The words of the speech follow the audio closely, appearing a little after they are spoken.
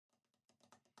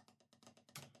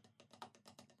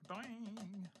Doing.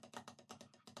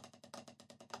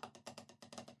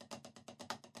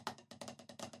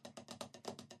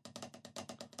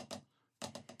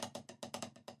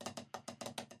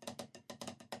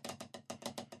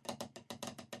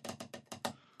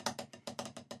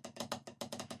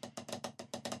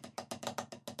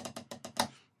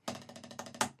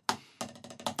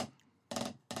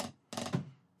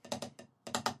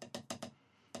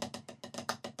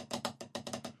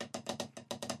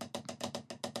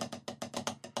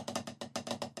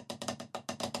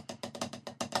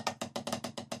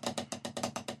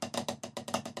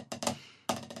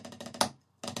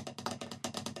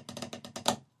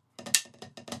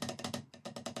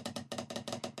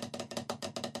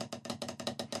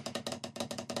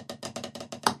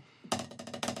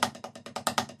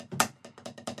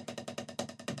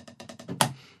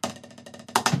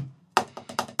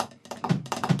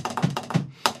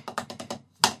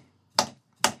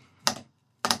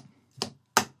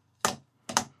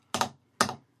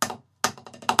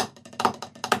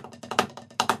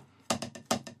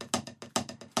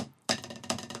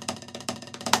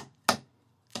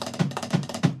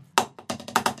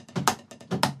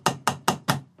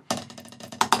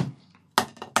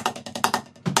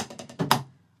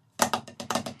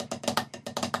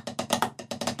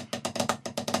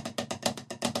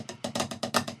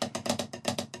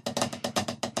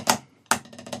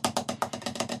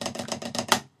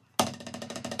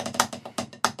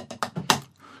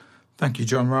 Thank you,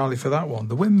 John Riley, for that one.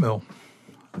 The windmill.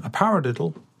 A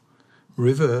paradiddle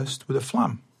reversed with a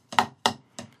flam.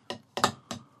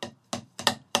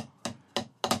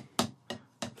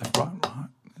 Left, right, right.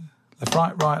 Left,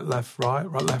 right, right, left,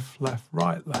 right, right, left, left,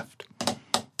 right, left.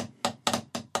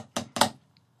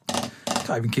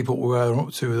 Can't even keep up with where I'm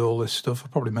up to with all this stuff.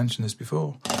 I've probably mentioned this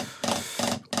before.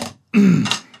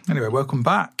 Anyway, welcome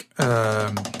back.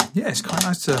 It's quite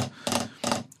nice to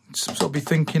sort of be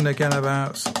thinking again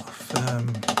about sort of,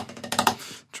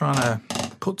 trying to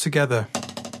put together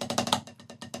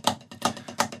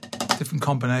different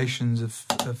combinations of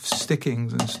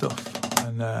stickings and stuff,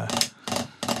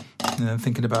 and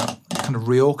thinking about kind of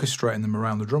reorchestrating them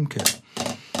around the drum kit.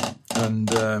 And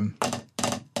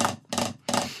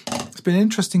it's been an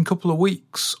interesting couple of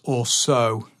weeks or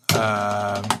so.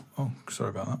 Sorry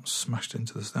about that. Smashed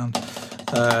into the stand.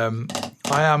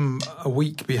 I am a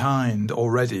week behind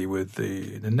already with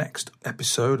the next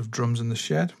episode of Drums in the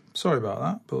Shed. Sorry about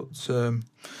that, but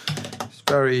it's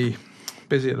very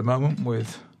busy at the moment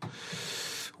with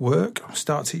work. I'll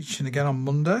start teaching again on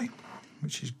Monday,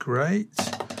 which is great.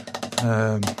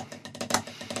 And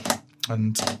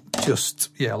just,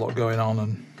 a lot going on,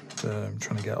 and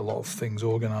trying to get a lot of things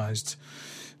organised.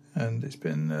 And it's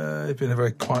been a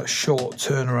very quite short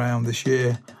turnaround this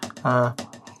year.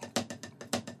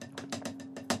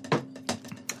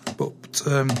 But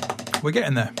we're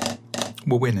getting there.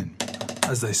 We're winning,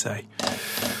 as they say.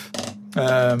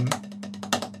 And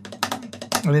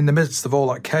in the midst of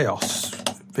all that chaos,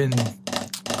 been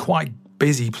quite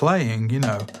busy playing,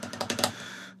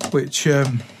 which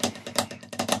has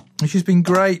been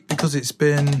great because it's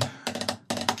been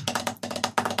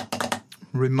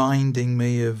reminding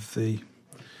me of the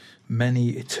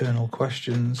many eternal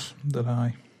questions that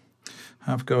I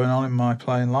have going on in my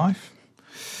playing life.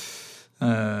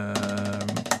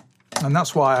 And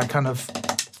that's why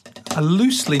I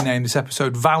loosely named this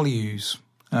episode Values.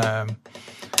 And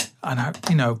I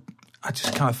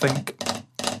just kind of think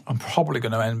I'm probably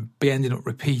going to be ending up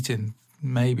repeating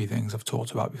maybe things I've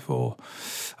talked about before.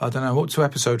 I don't know, up to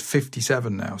episode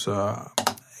 57 now. So,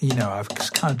 I've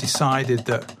just kind of decided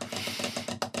that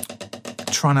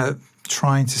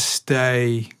trying to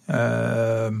stay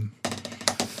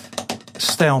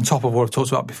on top of what I've talked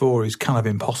about before is kind of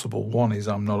impossible. One is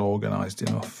I'm not organised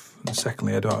enough, and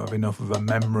secondly I don't have enough of a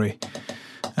memory,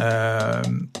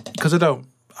 because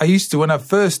I used to, when I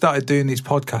first started doing these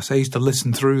podcasts, I used to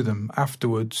listen through them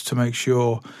afterwards to make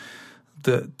sure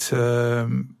that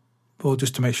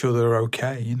just to make sure they're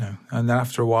okay, and then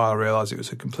after a while I realised it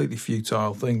was a completely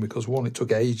futile thing, because one, it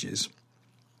took ages,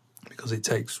 because it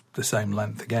takes the same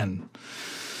length again,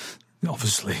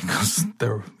 obviously, because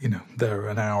they're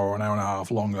an hour or an hour and a half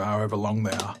long, or however long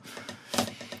they are.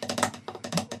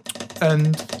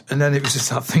 And then it was just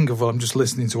that thing of, I'm just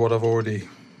listening to what I've already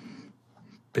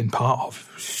been part of.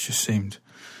 It just seemed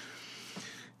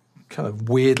kind of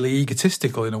weirdly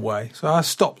egotistical in a way. So I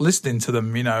stopped listening to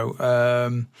them,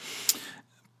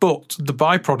 but the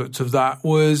byproduct of that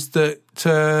was that,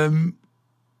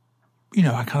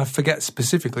 I kind of forget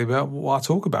specifically about what I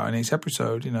talk about in each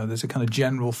episode. There's a kind of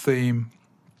general theme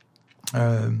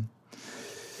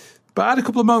But I had a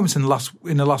couple of moments in the last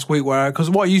week where, because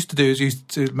what I used to do is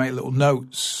make little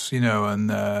notes, and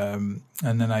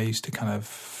then I used to kind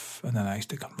of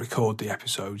record the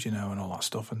episodes, and all that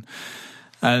stuff,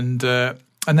 and then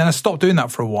I stopped doing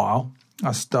that for a while.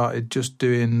 I started just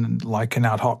doing like an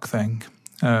ad hoc thing,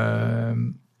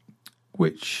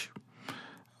 which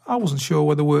I wasn't sure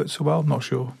whether it worked so well. I'm not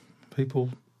sure. People,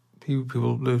 sort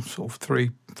of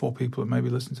 3-4 people that maybe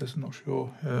listen to this, I'm not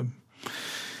sure.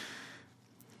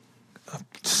 I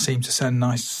seem to say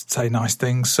nice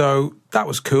things, so that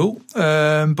was cool.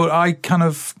 But I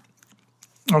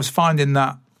was finding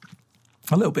that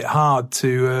a little bit hard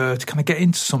to kind of get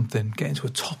into a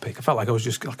topic. I felt like I was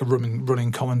just like a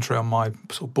running commentary on my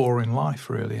sort of boring life,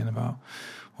 really, and about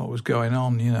what was going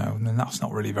on, and then that's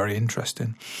not really very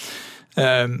interesting.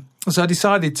 So I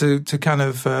decided to kind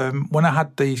of, when I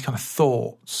had these kind of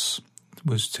thoughts,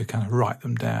 was to kind of write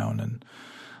them down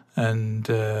and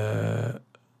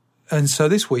so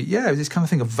this week, this kind of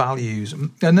thing of values,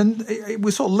 and then it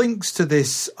was sort of links to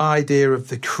this idea of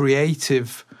the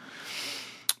creative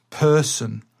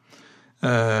person.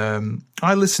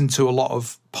 I listen to a lot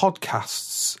of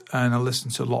podcasts, and I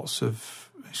listen to lots of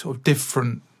sort of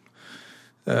different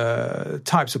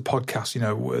types of podcasts,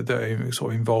 that are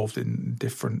sort of involved in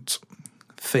different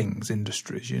things,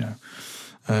 industries,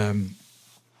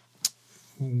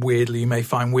 Weirdly, you may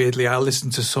find I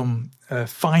listen to some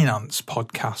finance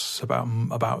podcasts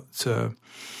about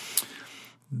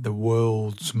the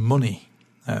world's money.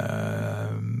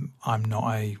 I'm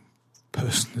not a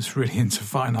person that's really into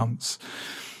finance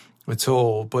at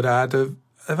all, but I had a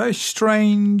very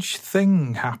strange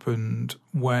thing happened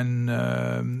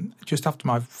when just after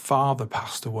my father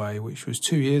passed away, which was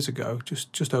 2 years ago,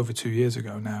 just over 2 years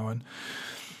ago now, and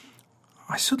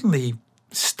I suddenly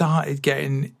started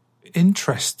getting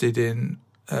interested in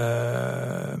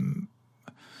kind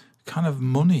of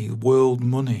money, world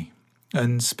money,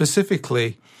 and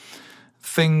specifically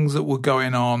things that were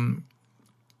going on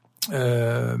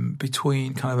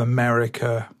between kind of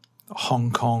America,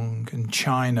 Hong Kong, and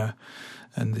China,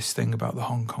 and this thing about the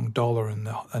Hong Kong dollar and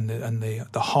the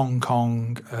Hong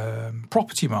Kong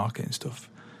property market and stuff.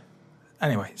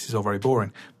 Anyway, this is all very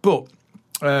boring, but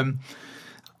I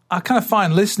kind of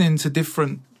find listening to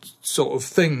different sort of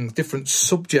things, different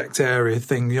subject area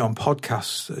things, on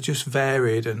podcasts that are just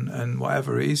varied and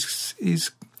whatever is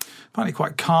find it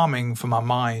quite calming for my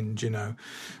mind, and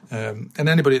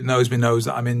anybody that knows me knows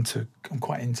that I'm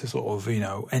quite into sort of,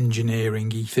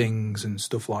 engineering-y things and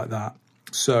stuff like that.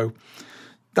 So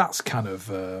that's kind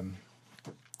of,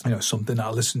 something that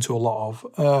I listen to a lot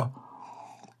of.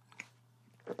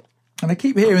 And I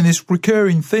keep hearing this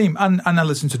recurring theme, and I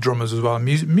listen to drummers as well, and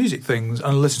music things,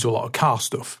 and I listen to a lot of car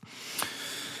stuff,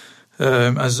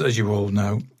 as you all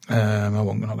know. I'm not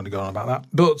going to go on about that.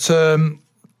 But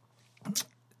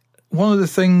one of the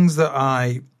things that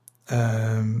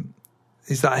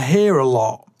is that I hear a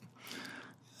lot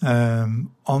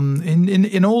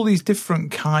in all these different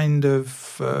kind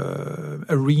of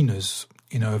arenas,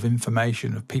 of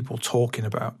information, of people talking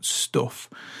about stuff,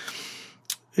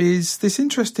 is this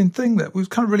interesting thing that was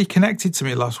kind of really connected to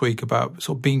me last week about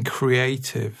sort of being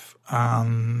creative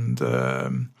and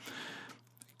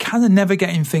kind of never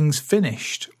getting things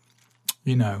finished,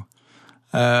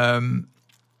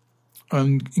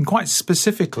 and quite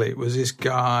specifically, it was this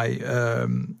guy,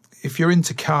 if you're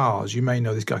into cars, you may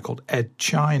know this guy called Ed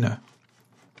China.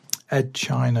 Ed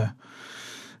China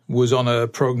was on a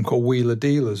program called Wheeler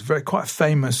Dealers, quite a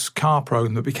famous car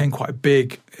program that became quite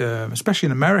big, especially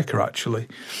in America, actually.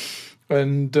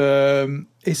 And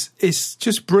it's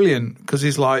just brilliant because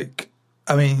he's like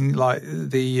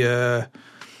the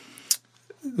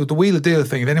Wheeler Dealer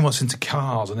thing, if anyone's into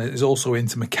cars and is also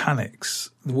into mechanics,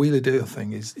 the Wheeler Dealer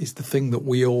thing is the thing that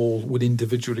we all would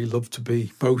individually love to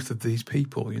be, both of these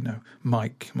people,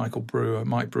 Mike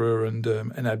Brewer and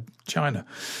Ed China.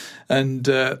 And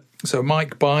so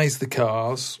Mike buys the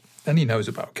cars, and he knows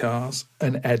about cars,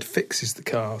 and Ed fixes the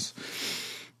cars,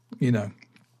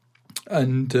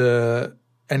 And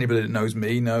anybody that knows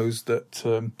me knows that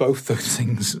both those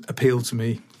things appeal to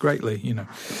me greatly,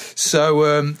 So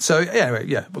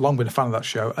anyway, I've long been a fan of that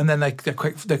show. And then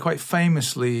they're quite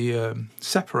famously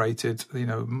separated.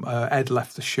 Ed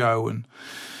left the show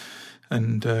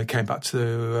and came back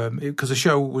to because the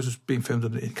show was being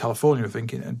filmed in California, I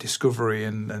think, in Discovery,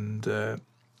 and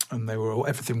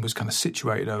everything was kind of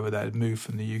situated over there. Had moved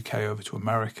from the UK over to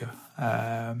America.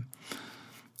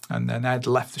 And then Ed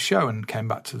left the show and came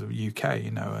back to the UK,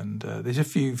 and there's a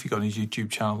few, if you go on his YouTube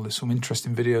channel, there's some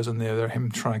interesting videos on there. They're him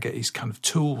trying to get his kind of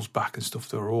tools back and stuff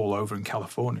that are all over in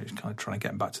California. He's kind of trying to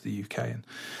get them back to the UK and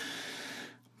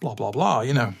blah, blah, blah,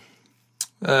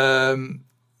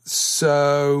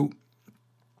 So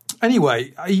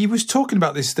anyway, he was talking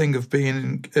about this thing of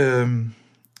being.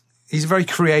 He's a very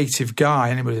creative guy.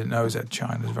 Anybody that knows Ed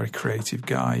China's a very creative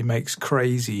guy. He makes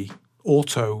crazy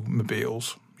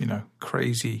automobiles,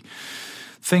 crazy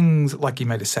things. Like he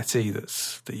made a settee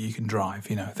that you can drive,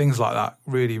 things like that.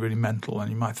 Really, really mental. And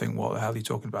you might think, what the hell are you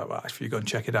talking about? But if you go and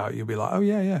check it out, you'll be like, oh,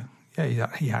 yeah,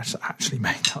 he actually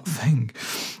made that thing.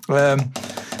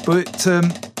 But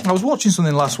I was watching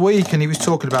something last week and he was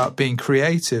talking about being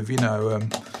creative,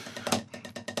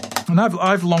 and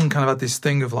I've long kind of had this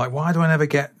thing of like, why do I never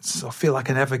feel like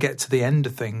I never get to the end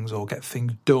of things or get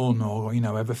things done or,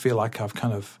 ever feel like I've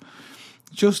kind of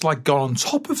just like got on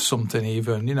top of something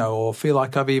even, or feel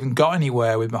like I've even got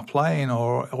anywhere with my playing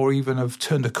or even have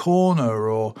turned a corner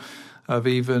or I've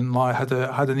even like had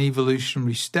an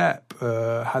evolutionary step,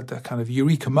 had a kind of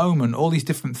eureka moment, all these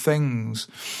different things.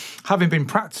 Having been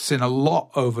practicing a lot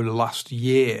over the last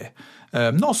year,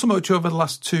 not so much over the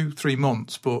last 2-3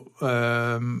 months, but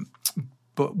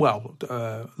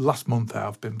last month I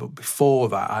have been. But before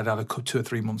that, I'd had 2 or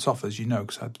 3 months off, as you know,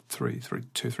 because I had 2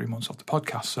 or 3 months off the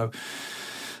podcast. So,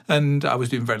 and I was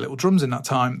doing very little drums in that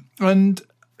time. And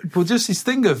but just this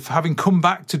thing of having come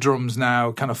back to drums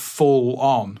now, kind of full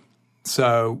on.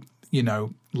 So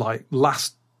like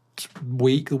last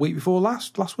week, the week before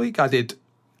last week, I did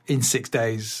in 6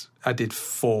 days. I did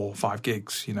 4 or 5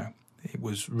 gigs. It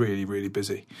was really, really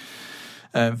busy.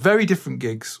 Very different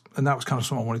gigs, and that was kind of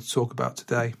something I wanted to talk about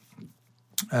today.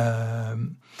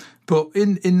 But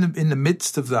in the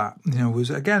midst of that,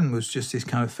 was just this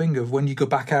kind of thing of when you go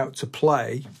back out to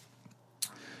play,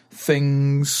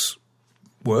 things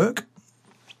work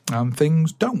and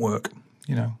things don't work.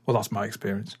 Well, that's my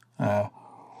experience. So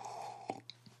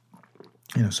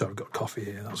I've got coffee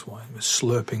here. That's why it was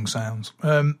slurping sounds.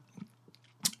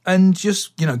 And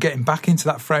just, getting back into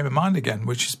that frame of mind again,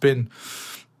 which has been,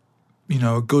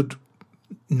 a good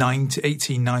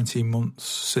 18, 19 months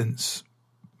since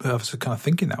I was kind of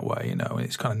thinking that way, and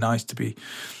it's kind of nice to be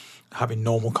having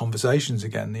normal conversations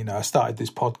again. I started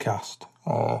this podcast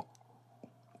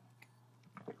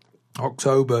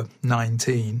October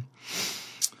 19,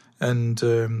 and,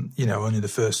 only the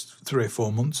first 3 or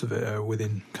 4 months of it are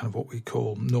within kind of what we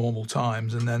call normal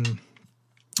times, and then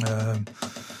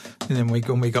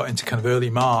when we got into kind of early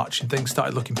March and things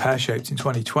started looking pear-shaped in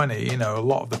 2020, a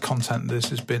lot of the content of this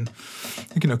has been,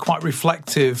 quite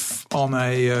reflective on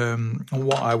on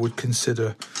what I would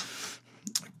consider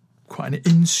quite an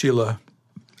insular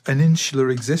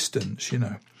existence,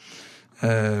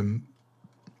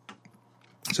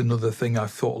 It's another thing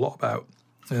I've thought a lot about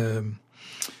in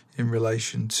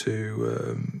relation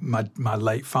to my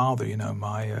late father,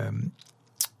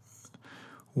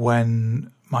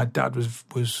 when my dad was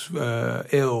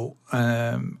ill.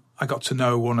 I got to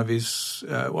know one of his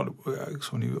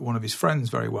friends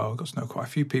very well. I got to know quite a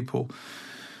few people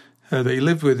that he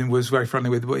lived with and was very friendly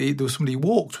with. But there was somebody he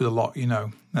walked with a lot,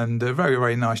 and a very,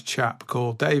 very nice chap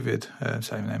called David,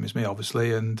 same name as me,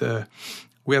 obviously. And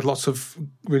we had lots of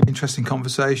really interesting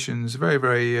conversations. Very,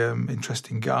 very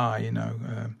interesting guy,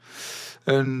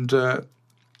 And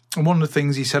one of the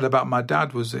things he said about my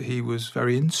dad was that he was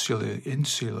very insular.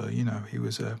 He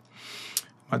was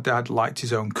my dad liked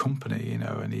his own company,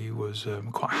 and he was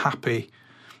quite happy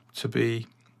to be,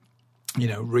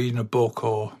 reading a book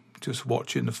or just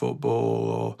watching the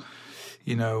football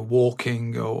or,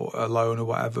 walking or alone or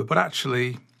whatever. But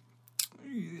actually,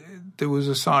 there was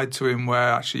a side to him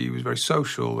where actually he was very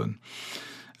social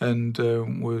and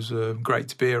was great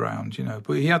to be around,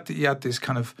 But he had this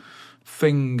kind of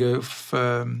thing of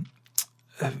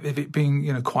it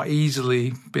being, quite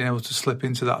easily being able to slip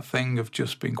into that thing of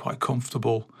just being quite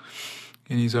comfortable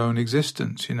in his own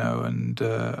existence, and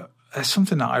it's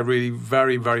something that I really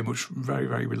very, very much, very,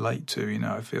 very relate to.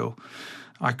 I feel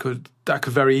that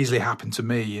could very easily happen to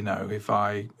me, if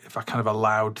I kind of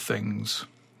allowed things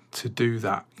to do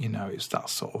that. It's that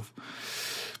sort of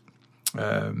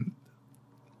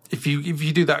if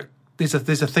you do that.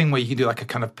 There's a thing where you can do like a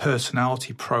kind of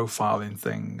personality profiling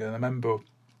thing. And I remember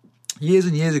years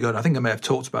and years ago, and I think I may have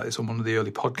talked about this on one of the early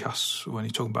podcasts when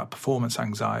you're talking about performance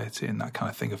anxiety and that kind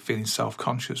of thing of feeling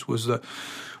self-conscious, was that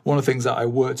one of the things that I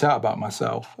worked out about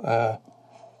myself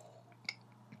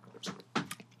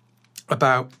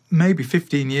about maybe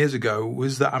 15 years ago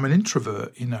was that I'm an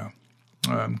introvert,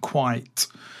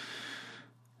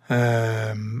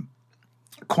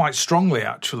 quite strongly,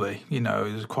 actually.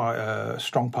 Is quite a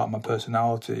strong part of my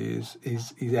personality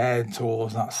is aired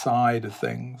towards that side of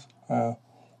things.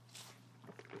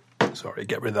 Sorry,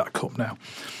 get rid of that cup now.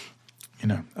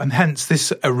 And hence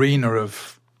this arena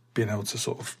of being able to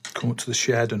sort of come up to the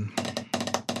shed and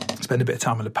spend a bit of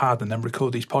time on the pad and then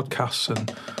record these podcasts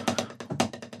and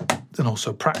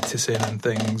also practicing and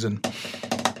things. And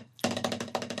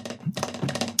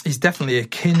he's definitely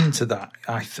akin to that.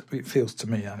 It feels to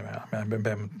me anyway. I mean,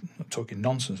 I'm not talking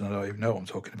nonsense, and I don't even know what I'm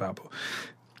talking about,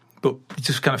 but it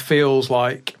just kind of feels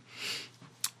like,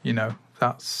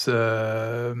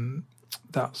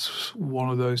 that's one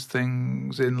of those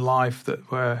things in life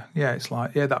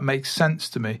that makes sense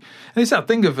to me. And it's that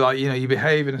thing of like, you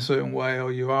behave in a certain way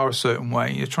or you are a certain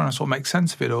way. You're trying to sort of make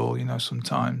sense of it all,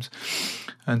 sometimes.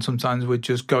 And sometimes we're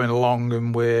just going along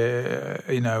and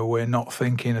we're not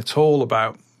thinking at all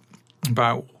about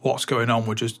what's going on.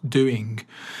 We're just doing.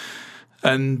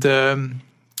 And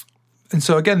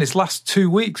so again, this last 2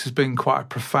 weeks has been quite a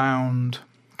profound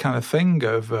kind of thing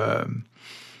of,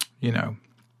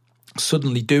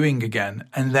 suddenly doing again,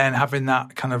 and then having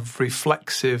that kind of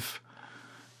reflexive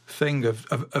thing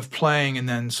of playing, and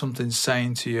then something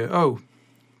saying to you, oh,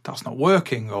 that's not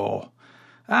working, or,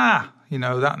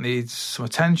 that needs some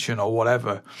attention or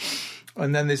whatever.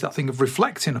 And then there's that thing of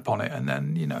reflecting upon it, and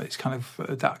then, it's kind of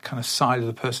that kind of side of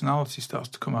the personality starts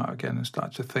to come out again and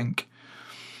start to think,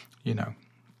 I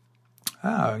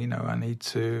need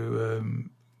to...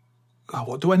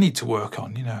 what do I need to work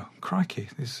on? Crikey,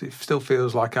 it still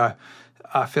feels like I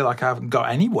feel like I haven't got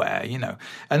anywhere,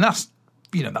 and that's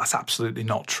absolutely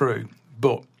not true.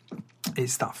 But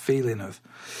it's that feeling of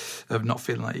not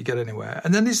feeling like you get anywhere.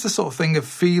 And then it's the sort of thing of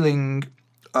feeling,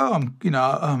 I'm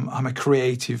a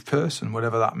creative person,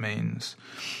 whatever that means.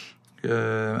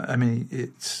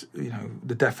 It's,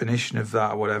 the definition of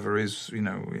that, whatever is,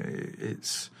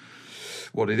 it's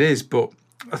what it is. But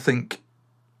I think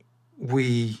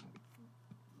we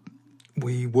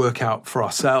work out for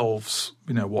ourselves,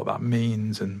 what that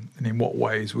means and in what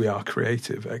ways we are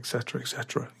creative,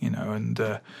 etc.,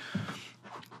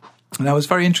 and I was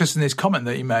very interested in this comment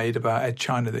that he made about Ed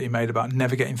China, that he made about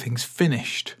never getting things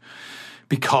finished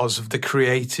because of the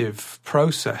creative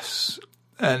process.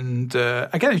 And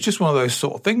again, it's just one of those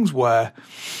sort of things where,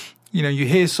 you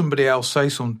hear somebody else say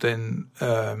something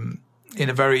in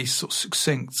a very sort of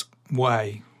succinct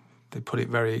way. They put it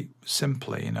very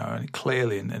simply, and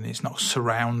clearly, and it's not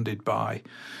surrounded by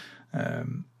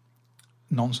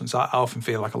nonsense. I often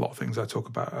feel like a lot of things I talk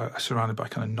about are surrounded by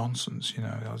kind of nonsense.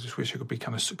 I just wish I could be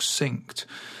kind of succinct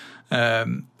a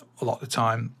lot of the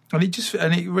time. And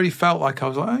it really felt like I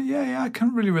was like, oh, yeah, I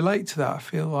can really relate to that. I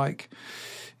feel like,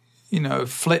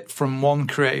 flip from one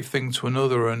creative thing to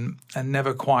another and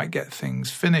never quite get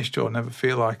things finished, or never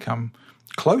feel like I'm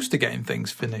close to getting things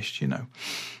finished,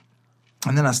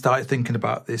 And then I started thinking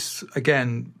about this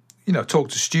again. I talk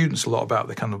to students a lot about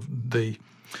the kind of the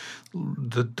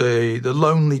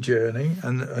lonely journey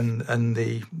and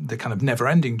the kind of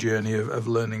never-ending journey of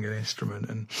learning an instrument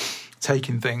and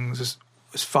taking things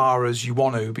as far as you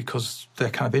want to, because they're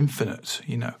kind of infinite,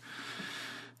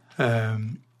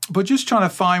 But just trying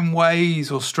to find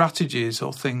ways or strategies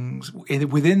or things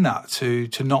within that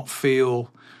to not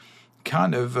feel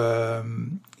kind of,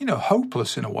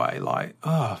 hopeless in a way, like,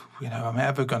 am I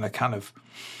ever going to kind of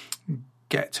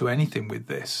get to anything with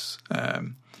this?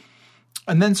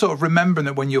 And then sort of remembering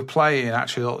that when you're playing,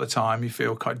 actually, a lot of the time, you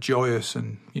feel quite joyous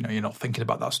and, you're not thinking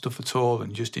about that stuff at all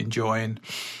and just enjoying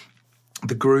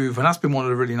the groove. And that's been one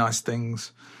of the really nice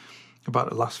things about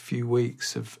the last few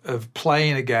weeks of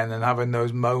playing again and having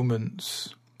those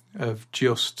moments of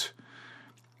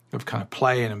kind of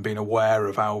playing and being aware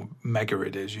of how mega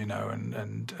it is,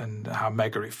 and how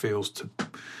mega it feels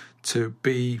to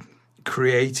be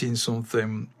creating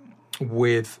something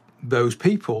with those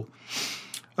people,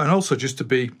 and also just to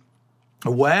be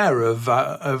aware of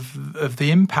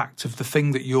the impact of the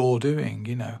thing that you're doing.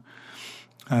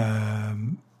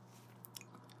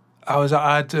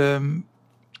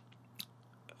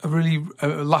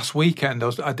 Last weekend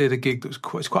I did a gig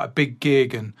that was quite a big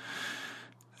gig,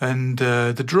 and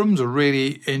the drums are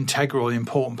really integral,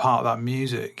 important part of that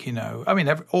music.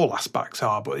 All aspects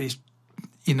are, but it's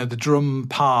the drum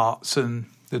parts and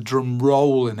the drum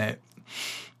roll in it,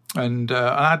 and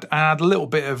I had a little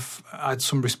bit of, I had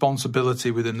some responsibility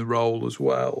within the role as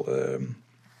well,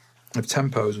 of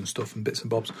tempos and stuff and bits and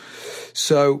bobs.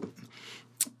 So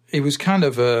it was kind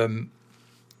of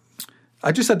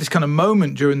I just had this kind of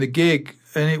moment during the gig,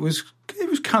 and it was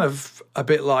kind of a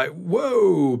bit like,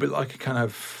 whoa, a bit like a kind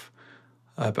of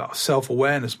about a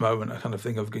self-awareness moment, a kind of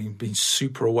thing of being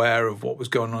super aware of what was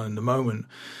going on in the moment.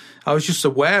 I was just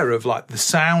aware of like the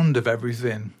sound of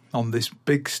everything on this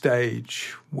big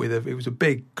stage it was a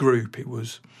big group. It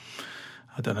was,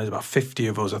 I don't know, there's about 50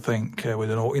 of us, I think,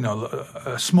 with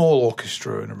a small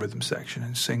orchestra and a rhythm section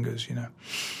and singers,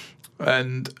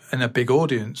 and a big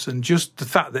audience. And just the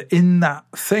fact that in that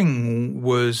thing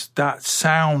was that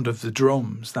sound of the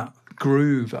drums, that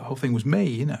groove, that whole thing was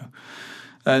me,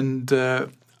 And I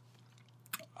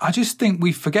just think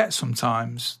we forget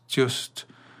sometimes just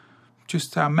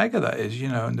how mega that is,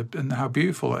 and how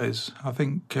beautiful it is. I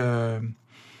think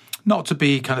not to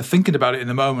be kind of thinking about it in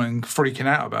the moment and freaking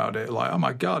out about it, like, oh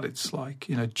my God, it's like,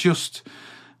 just,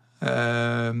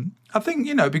 I think,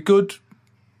 it'd be good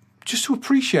just to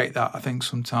appreciate that, I think,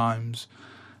 sometimes,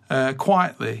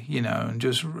 quietly,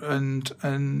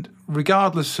 and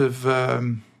regardless of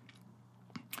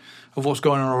what's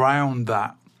going on around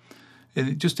that,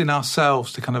 just in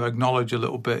ourselves to kind of acknowledge a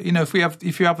little bit. If you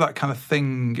have that kind of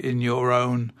thing in your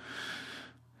own,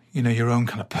 your own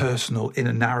kind of personal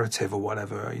inner narrative or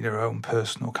whatever, your own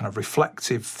personal kind of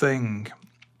reflective thing,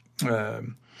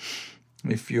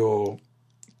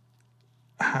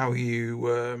 how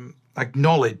you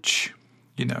acknowledge,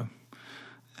 I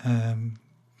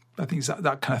think it's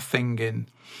that kind of thing in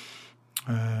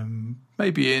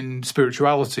maybe in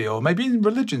spirituality or maybe in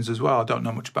religions as well. I don't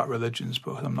know much about religions,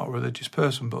 but I'm not a religious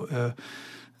person. But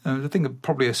I think I'm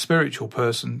probably a spiritual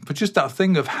person. But just that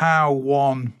thing of how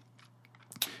one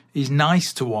is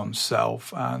nice to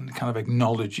oneself and kind of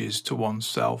acknowledges to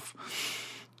oneself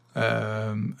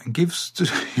and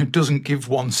doesn't give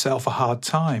oneself a hard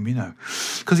time,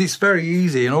 because it's very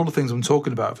easy. And all the things I'm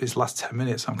talking about for these last 10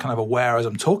 minutes, I'm kind of aware as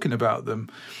I'm talking about them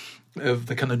of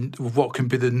the kind of what can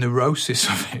be the neurosis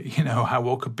of it,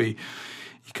 how it could be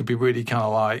really kind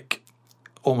of like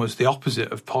almost the opposite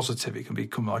of positive. It can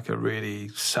become like a really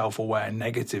self-aware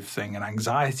negative thing, an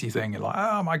anxiety thing. You're like,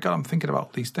 oh my God, I'm thinking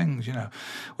about these things,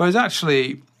 Whereas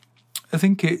actually, I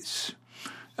think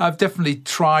I've definitely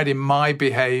tried in my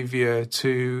behaviour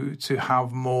to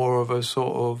have more of a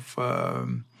sort of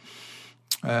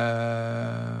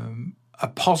a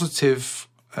positive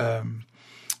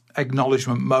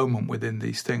acknowledgement moment within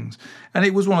these things. And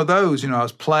it was one of those, I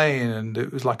was playing and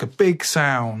it was like a big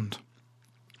sound.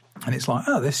 And it's like,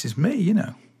 oh, this is me,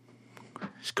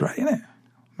 It's great, isn't it?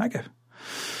 Mega.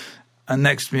 And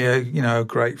next to me, a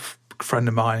great friend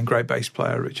of mine, great bass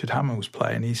player, Richard Hammond, was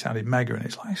playing. He sounded mega, and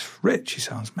it's like, it's Rich, he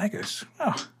sounds mega.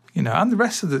 And the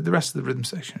rest of the rhythm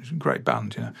section is a great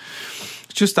band,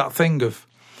 It's just that thing of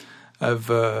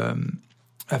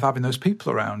having those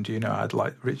people around, I'd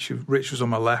like Rich was on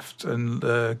my left, and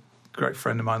a great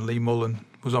friend of mine, Lee Mullen,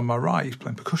 was on my right. He's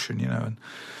playing percussion,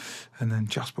 and then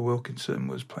Jasper Wilkinson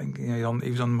was playing, he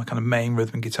was on my kind of main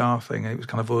rhythm and guitar thing, and it was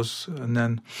kind of us. And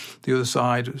then the other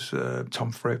side was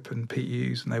Tom Fripp and Pete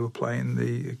Hughes, and they were playing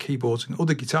the keyboards and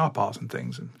other guitar parts and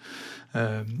things.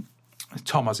 And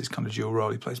Tom has this kind of dual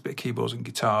role. He plays a bit of keyboards and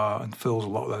guitar and fills a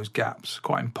lot of those gaps,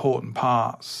 quite important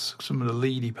parts, some of the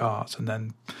leady parts. And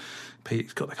then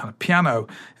Pete's got the kind of piano.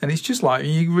 And it's just like,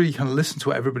 you really kind of listen to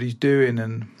what everybody's doing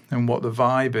and what the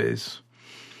vibe is.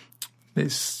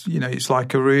 It's, it's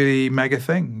like a really mega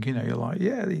thing, you're like,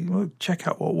 yeah, check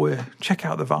out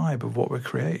the vibe of what we're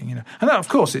creating, And that, of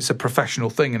course, it's a professional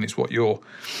thing, and it's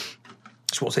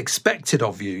what's expected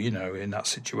of you, in that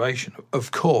situation.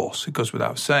 Of course, it goes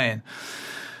without saying.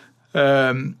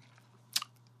 But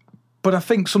I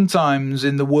think sometimes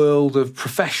in the world of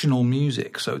professional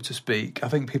music, so to speak, I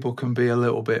think people can be a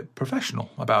little bit professional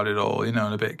about it all, and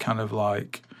a bit kind of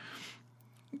like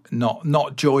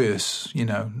not joyous,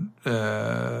 I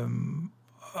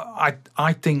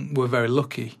think we're very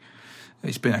lucky.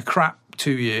 It's been a crap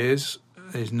 2 years.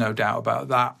 There's no doubt about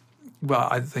that.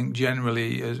 But I think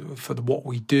generally for what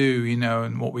we do,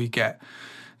 and what we get,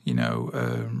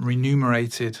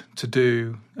 remunerated to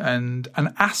do and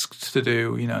asked to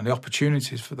do, and the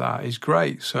opportunities for that is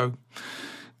great. So,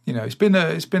 it's been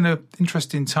a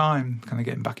interesting time, kind of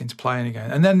getting back into playing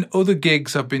again. And then other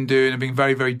gigs I've been doing have been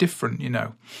very, very different,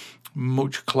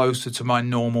 much closer to my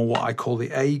normal, what I call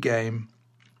the A game.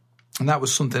 And that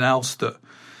was something else that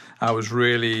I was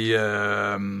really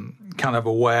kind of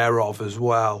aware of as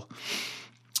well.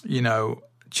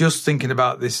 Just thinking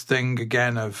about this thing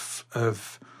again of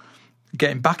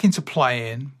getting back into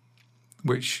playing,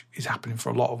 which is happening for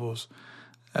a lot of us,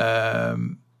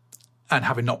 and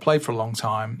having not played for a long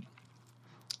time,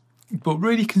 but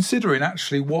really considering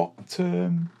actually what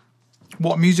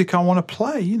music I want to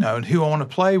play, and who I want to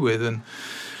play with. And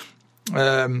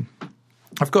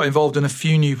I've got involved in a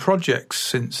few new projects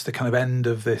since the kind of end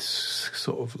of this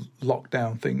sort of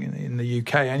lockdown thing in the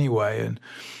UK anyway, and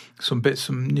some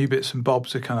new bits and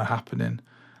bobs are kind of happening.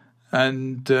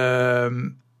 And,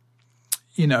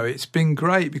 it's been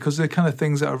great because they're kind of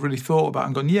things that I've really thought about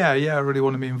and gone, yeah, I really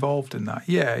want to be involved in that.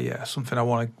 Yeah, something I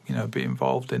want to, be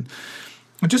involved in.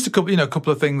 And just a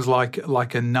couple of things like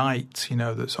a night,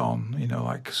 that's on,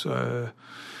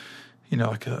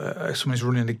 someone's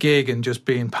running a gig and just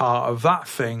being part of that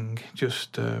thing,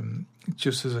 just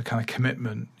as a kind of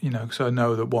commitment, because I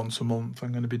know that once a month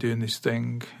I'm going to be doing this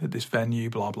thing at this venue,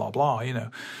 blah, blah, blah,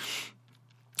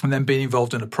 And then being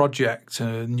involved in a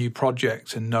new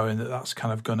project, and knowing that that's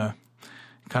kind of going to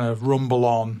kind of rumble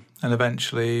on, and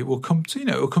eventually it will come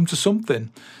to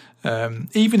something.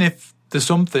 Even if the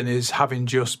something is having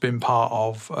just been part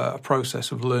of a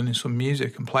process of learning some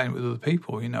music and playing with other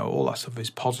people, all that stuff is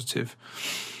positive.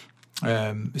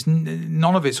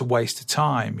 None of it's a waste of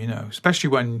time, especially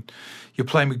when you're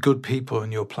playing with good people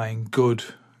and you're playing good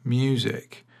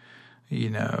music.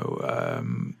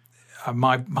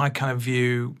 My kind of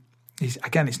view is,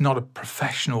 again, it's not a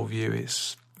professional view.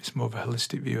 It's more of a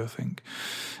holistic view, I think.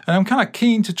 And I'm kind of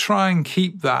keen to try and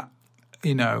keep that,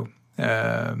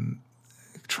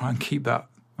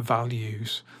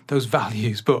 those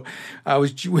values. But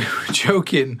we were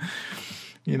joking,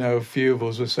 a few of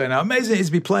us were saying how amazing it is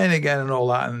to be playing again and all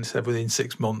that. And said within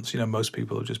 6 months, most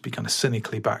people will just be kind of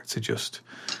cynically back to just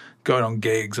going on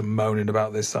gigs and moaning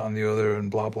about this, that, and the other, and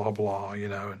blah, blah, blah,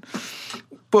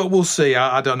 But we'll see.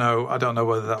 I don't know. I don't know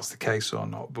whether that's the case or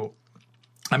not. But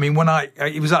I mean,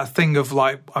 it was that thing of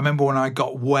I remember when I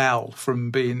got well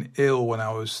from being ill when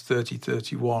I was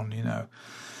 31,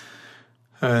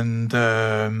 and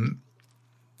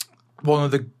one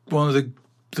of the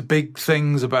big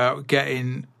things about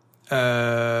getting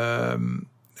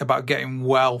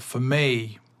well for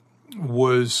me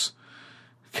was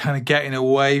kind of getting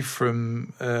away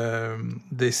from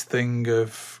this thing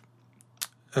of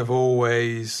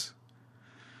always,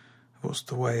 what's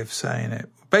the way of saying it?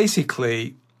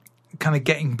 Basically, kind of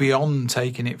getting beyond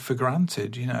taking it for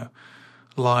granted,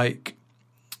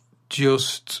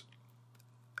 just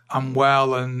I'm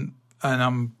well and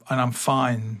I'm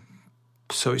fine,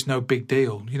 so it's no big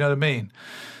deal. You know what I mean?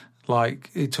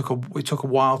 It took a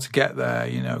while to get there,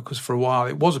 because for a while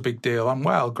it was a big deal. I'm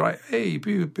well, great, hey,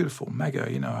 beautiful, mega,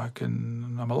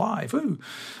 I'm alive, ooh,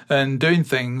 and doing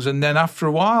things. And then after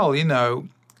a while,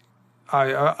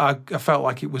 I felt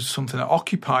like it was something that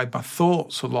occupied my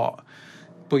thoughts a lot,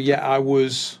 but yet I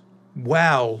was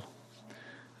well.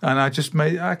 And I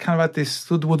kind of had this,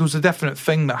 there was a definite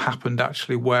thing that happened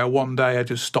actually where one day I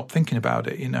just stopped thinking about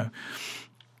it,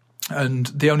 And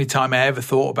the only time I ever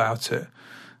thought about it,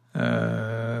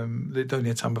 the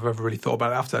only time I've ever really thought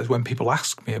about it after that is when people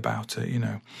ask me about it,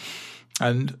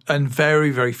 And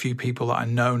very, very few people that I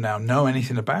know now know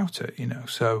anything about it,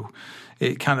 So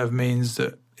it kind of means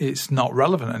that it's not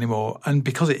relevant anymore. And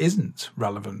because it isn't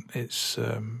relevant, it's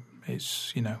I'm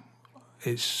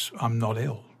not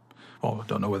ill. Well, I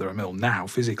don't know whether I'm ill now,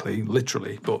 physically,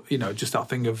 literally, but, just that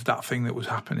thing that was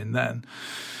happening then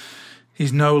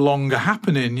is no longer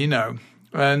happening,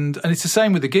 And it's the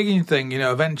same with the gigging thing,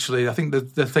 eventually. I think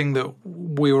the thing that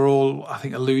we were all, I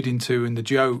think, alluding to in the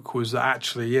joke was that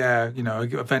actually,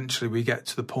 eventually we get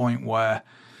to the point where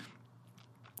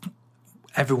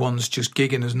everyone's just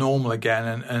gigging as normal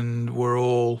again, and we're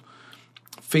all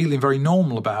feeling very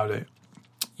normal about it,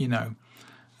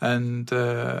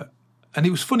 And it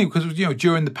was funny because,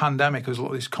 during the pandemic, there was a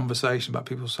lot of this conversation about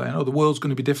people saying, the world's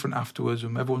going to be different afterwards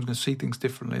and everyone's going to see things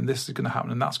differently and this is going to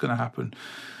happen and that's going to happen.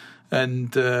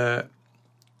 And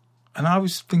I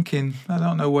was thinking, I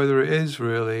don't know whether it is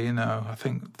really, I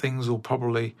think things will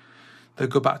they'll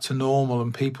go back to normal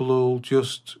and people will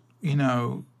just,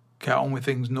 get on with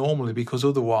things normally, because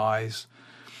otherwise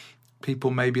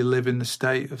people maybe live in the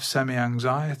state of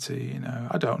semi-anxiety,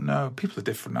 I don't know. People are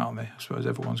different, aren't they? I suppose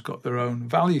everyone's got their own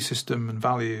value system and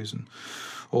values and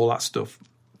all that stuff.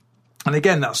 And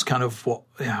again, that's kind of what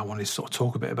I wanted to sort of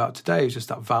talk a bit about today, is just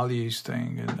that values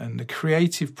thing and the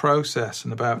creative process,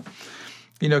 and about,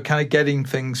 kind of getting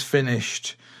things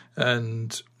finished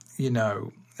and,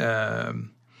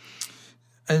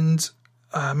 and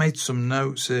I made some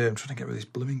notes here. I'm trying to get with this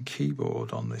blooming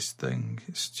keyboard on this thing.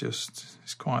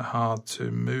 It's quite hard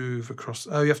to move across.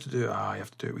 Oh, you have to do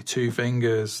it with two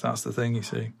fingers. That's the thing, you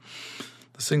see.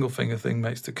 The single finger thing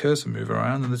makes the cursor move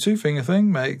around, and the two finger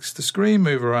thing makes the screen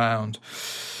move around.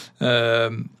 But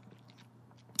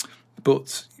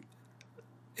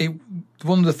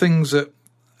one of the things that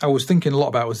I was thinking a lot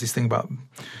about was this thing about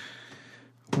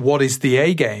what is the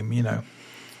A game,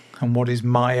 and what is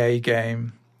my A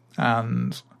game,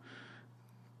 and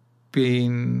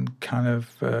being kind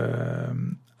of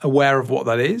aware of what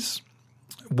that is,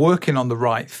 working on the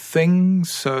right things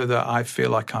so that I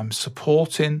feel like I'm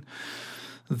supporting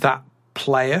that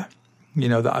player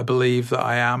that I believe that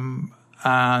I am,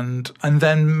 and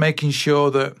then making sure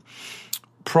that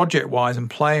project-wise and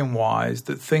playing-wise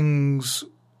that things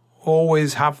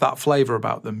always have that flavour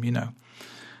about them,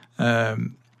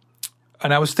 And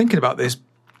I was thinking about this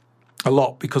a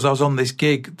lot because I was on this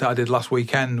gig that I did last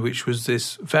weekend, which was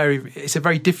it's a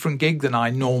very different gig than I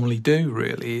normally do,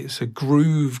 really. It's a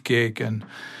groove gig, and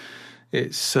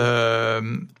it's, a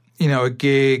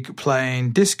gig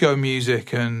playing disco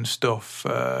music and stuff.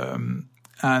 And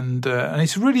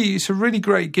it's a really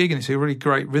great gig, and it's a really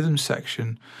great rhythm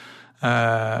section,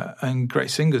 and great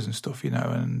singers and stuff,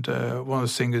 and one of the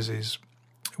singers is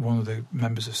one of the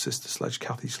members of Sister Sledge,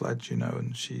 Kathy Sledge,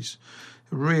 and she's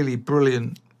a really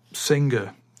brilliant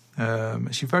singer.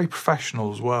 She's very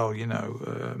professional as well,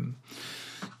 and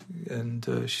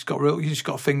she's got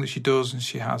a thing that she does, and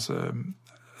she has a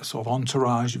sort of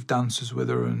entourage of dancers with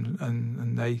her,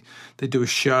 and they do a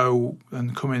show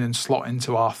and come in and slot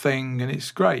into our thing, and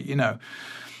it's great,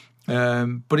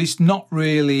 but it's not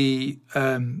really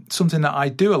something that I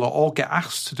do a lot or get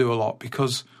asked to do a lot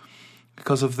because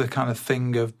of the kind of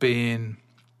thing of being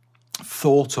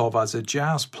thought of as a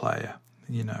jazz player,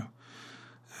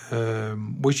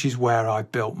 which is where I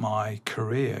built my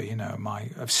career,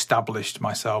 I've established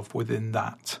myself within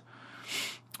that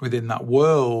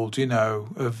world,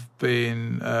 of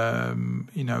being,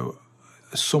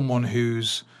 someone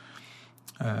who's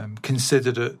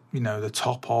considered at, the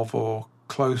top of or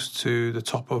close to the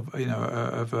top of,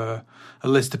 of a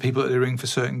list of people that they ring for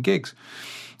certain gigs.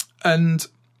 And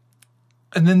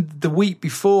then the week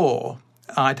before,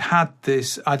 I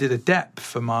did a dep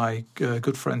for my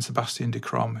good friend Sebastian de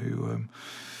Crom, who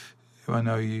I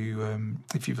know you,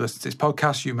 if you've listened to this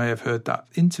podcast, you may have heard that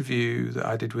interview that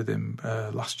I did with him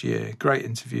last year. Great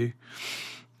interview.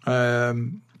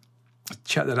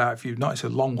 Check that out if you've not. It's a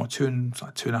long one,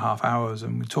 2.5 hours,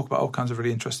 and we talk about all kinds of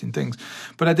really interesting things.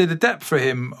 But I did a dep for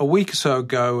him a week or so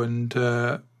ago, and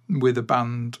with a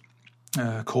band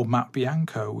called Matt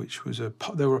Bianco, which was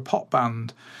they were a pop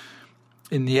band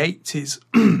in the 80s.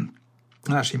 And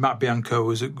actually, Matt Bianco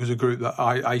was a group that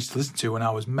I used to listen to when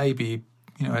I was maybe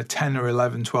 10 or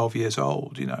 11, 12 years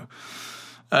old,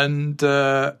 and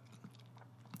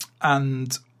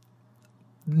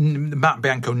Matt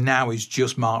Bianco now is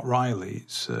just Mark Riley.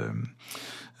 It's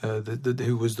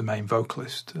who was the main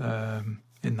vocalist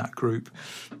in that group,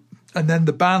 and then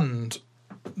the band.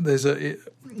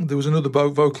 There was another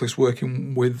vocalist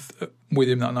working with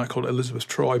him that night called Elizabeth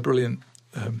Troy, brilliant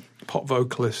pop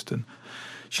vocalist, and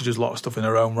she does a lot of stuff in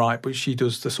her own right, but she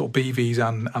does the sort of BVs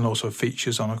and also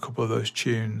features on a couple of those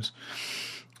tunes,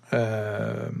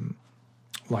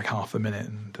 like Half a Minute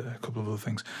and a couple of other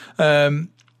things. And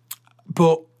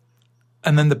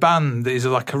then the band is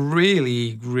like a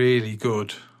really, really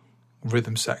good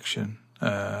rhythm section,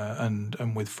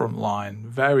 and with Frontline,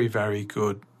 very, very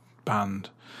good band.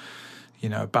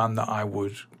 A band that I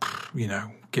would,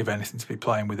 give anything to be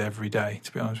playing with every day,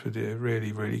 to be honest with you.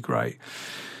 Really, really great.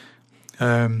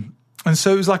 And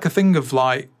so it was like a thing of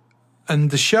and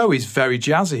the show is very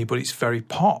jazzy, but it's very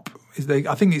pop.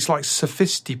 I think it's like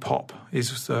sophisti-pop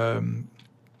is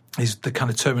the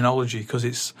kind of terminology, because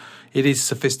it is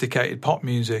sophisticated pop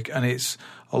music, and it's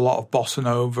a lot of bossa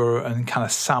nova and kind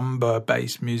of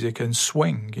samba-based music and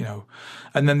swing,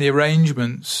 And then the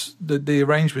arrangements that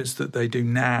they do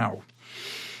now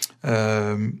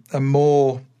are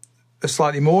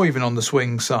slightly more even on the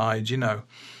swing side,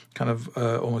 kind of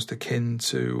almost akin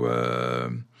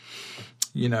to,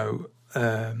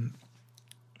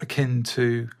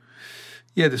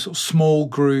 the sort of small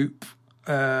group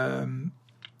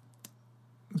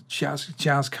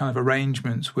jazz kind of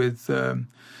arrangements with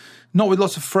not with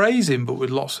lots of phrasing, but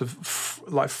with lots of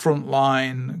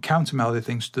frontline counter melody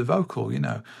things to the vocal,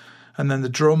 and then the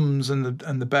drums and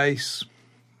the bass.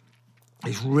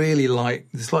 It's really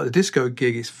it's like the disco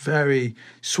gig. It's very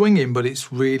swinging, but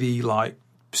it's really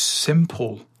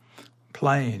simple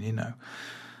playing,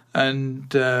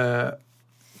 And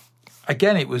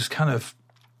again, it was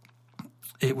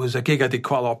a gig I did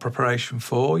quite a lot of preparation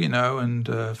for, and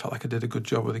felt like I did a good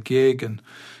job of the gig, and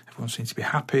everyone seemed to be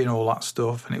happy and all that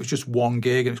stuff. And it was just one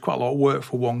gig, and it was quite a lot of work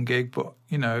for one gig, but,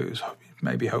 it was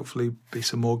maybe hopefully be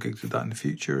some more gigs of that in the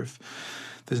future if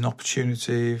there's an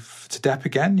opportunity to dep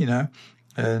again,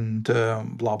 and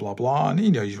blah, blah, blah. And,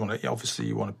 you want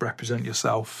to represent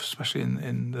yourself, especially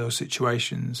in those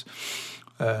situations,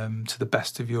 to the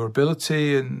best of your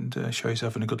ability, and show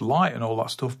yourself in a good light and all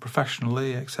that stuff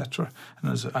professionally, etc.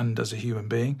 And as a human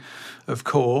being, of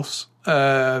course.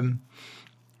 But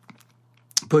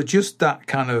just that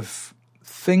kind of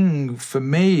thing for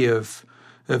me of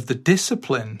the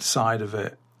discipline side of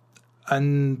it,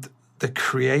 and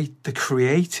the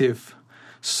creative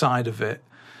side of it.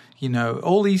 You know,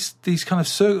 all these kind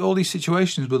of all these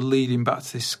situations were leading back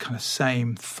to this kind of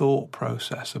same thought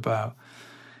process about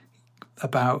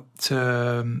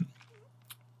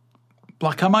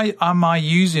like, am I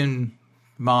using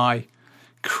my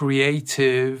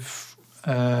creative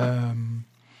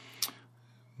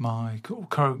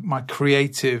my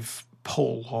creative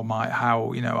pull, or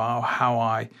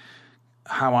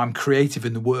how I'm creative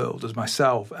in the world as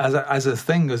myself, as a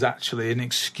thing, as actually an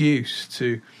excuse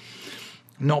to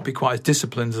not be quite as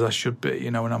disciplined as I should be,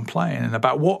 you know, when I'm playing, and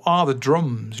about what are the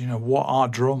drums, you know, what are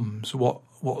drums, what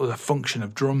are the function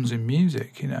of drums in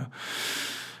music, you know,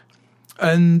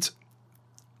 and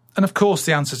of course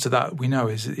the answer to that, we know,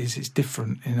 is it's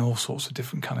different in all sorts of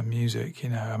different kind of music, you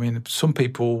know. I mean, some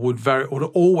people would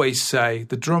always say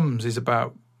the drums is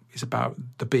about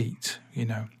the beat, you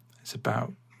know, it's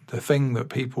about the thing that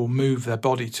people move their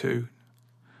body to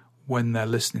when they're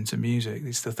listening to music.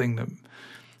 It's the thing that,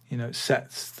 you know,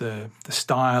 sets the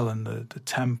style and the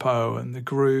tempo and the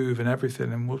groove and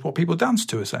everything, and what people dance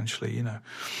to, essentially, you know.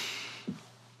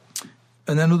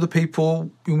 And then other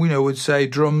people, you know, would say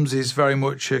drums is very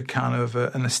much a kind of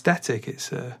an aesthetic.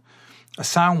 It's a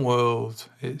sound world.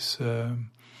 It's you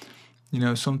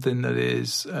know, something that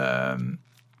is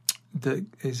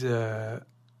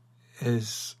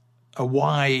a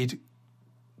wide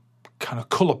kind of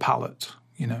colour palette,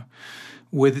 you know,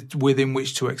 within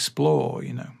which to explore,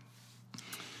 you know.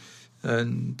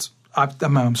 And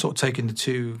I'm sort of taking the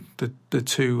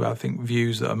two I think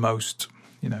views that are most,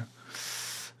 you know.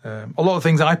 A lot of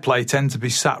things I play tend to be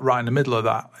sat right in the middle of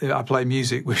that. I play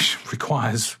music which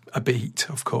requires a beat,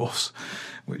 of course,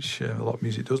 which a lot of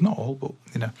music does. Not all, but,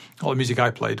 you know, a lot of music I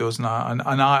play does. And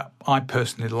I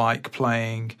personally like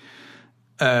playing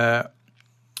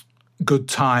good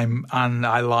time, and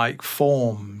I like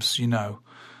forms, you know,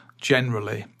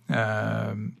 generally.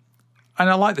 And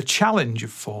I like the challenge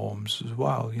of forms as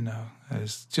well, you know.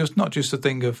 It's just not just a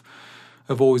thing of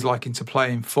always liking to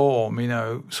play in form, you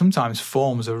know. Sometimes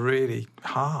forms are really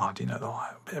hard, you know, they're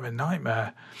like a bit of a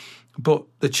nightmare. But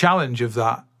the challenge of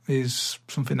that is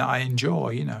something that I enjoy,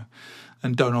 you know,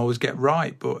 and don't always get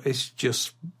right. But it's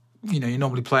just, you know, you're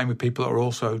normally playing with people that are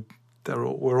also,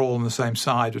 we're all on the same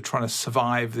side. We're trying to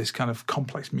survive this kind of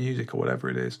complex music or whatever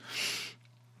it is.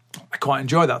 I quite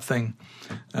enjoy that thing.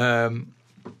 And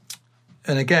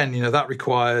again, you know, that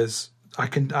requires, I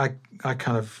can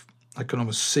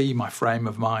almost see my frame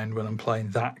of mind when I'm playing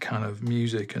that kind of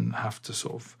music, and have to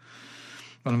sort of,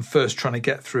 when I'm first trying to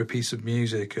get through a piece of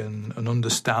music and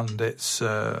understand its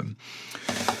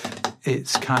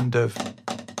kind of,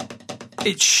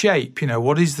 its shape, you know,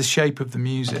 what is the shape of the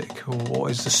music, or what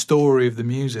is the story of the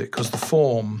music? Because the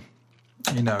form,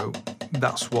 you know,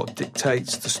 that's what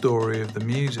dictates the story of the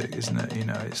music, isn't it? You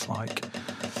know, it's like,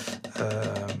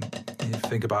 you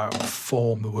think about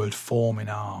form, the word form in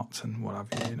art and what have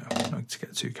you, you know, not to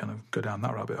get too kind of go down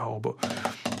that rabbit hole, but,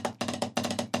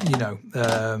 you know,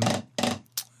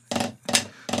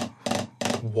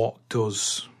 what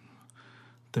does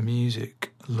the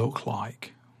music look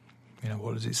like? You know,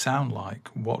 what does it sound like?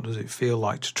 What does it feel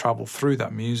like to travel through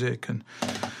that music? And,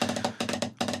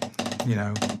 you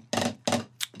know,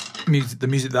 the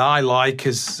music that I like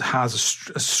has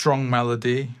a strong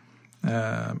melody,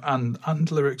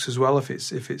 and lyrics as well. If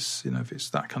it's you know, if it's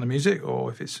that kind of music,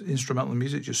 or if it's instrumental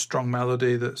music, just strong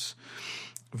melody that's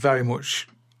very much,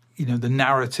 you know, the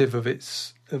narrative of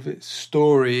its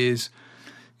story is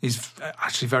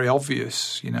actually very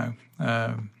obvious, you know,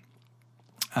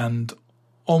 and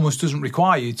almost doesn't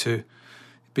require you to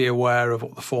be aware of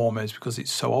what the form is, because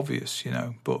it's so obvious, you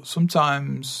know. But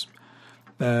sometimes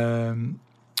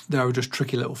there are just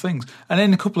tricky little things. And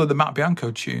in a couple of the Matt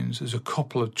Bianco tunes, there's a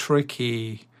couple of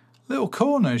tricky little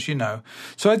corners, you know.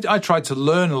 So I tried to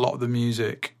learn a lot of the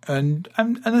music and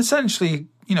essentially,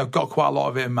 you know, got quite a lot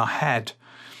of it in my head.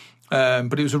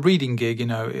 But it was a reading gig, you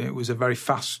know. It was a very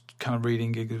fast kind of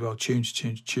reading gig as well, tune to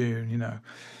tune to tune, you know,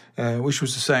 which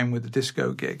was the same with the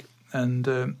disco gig. And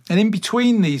in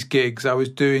between these gigs, I was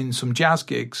doing some jazz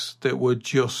gigs that were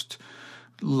just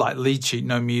like lead sheet,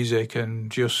 no music, and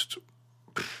just,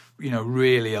 you know,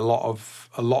 really a lot of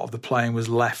the playing was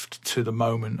left to the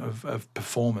moment of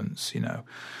performance, you know,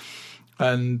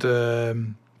 and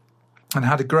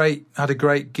had a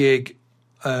great gig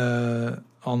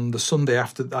on the Sunday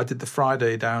after I did the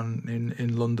Friday down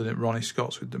in London at Ronnie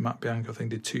Scott's with the Matt Bianco. I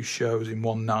think did 2 shows in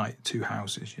one night, 2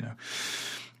 houses, you know.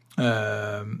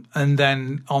 And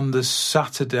then on the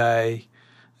Saturday,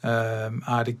 I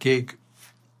had a gig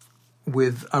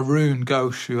with Arun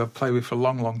Ghosh, who I've played with for a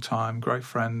long, long time, great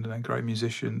friend and a great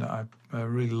musician that I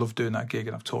really loved doing that gig,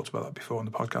 and I've talked about that before on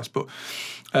the podcast. But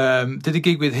did a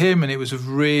gig with him, and it was a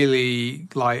really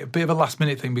like a bit of a last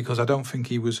minute thing because I think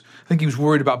he was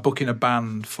worried about booking a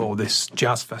band for this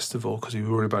jazz festival because he was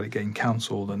worried about it getting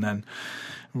cancelled, and then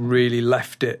really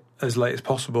left it as late as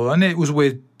possible. And it was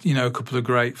with a couple of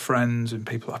great friends and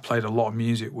people I played a lot of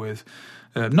music with,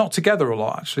 not together a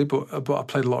lot actually, but I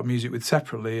played a lot of music with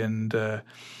separately, and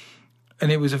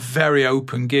it was a very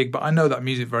open gig, but I know that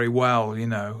music very well,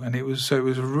 and it was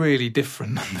really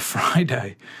different than the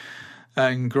Friday,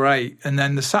 and great. And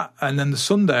then the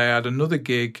Sunday I had another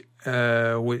gig,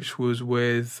 which was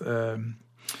with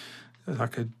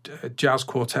like a jazz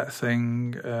quartet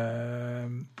thing,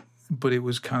 but it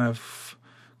was kind of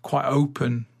quite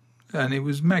open, and it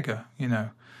was mega,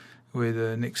 with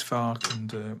Nick Spark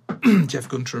and Jeff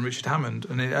Gunter and Richard Hammond,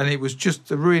 and it was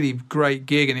just a really great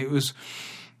gig, and it was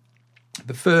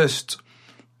the first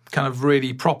kind of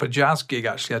really proper jazz gig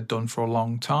actually I'd done for a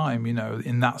long time,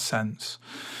 in that sense.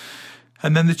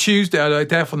 And then the Tuesday, I had a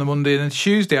day off on the Monday, and then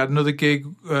Tuesday I had another gig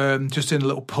just in a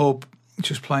little pub,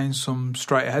 just playing some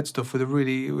straight ahead stuff with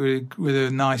with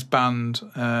a nice band,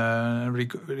 a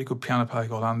really good piano player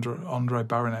called Andre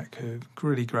Baranek, a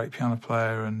really great piano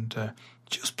player, and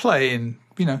just playing,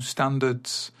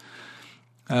 standards.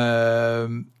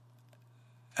 And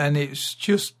it's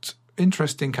just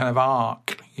interesting kind of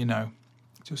arc,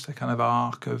 just a kind of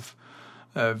arc of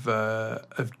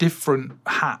different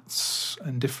hats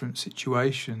and different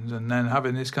situations, and then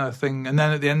having this kind of thing. And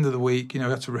then at the end of the week, I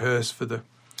had to rehearse for the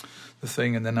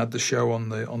thing, and then had the show on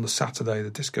the Saturday,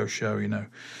 the disco show, and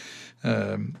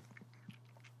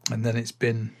then it's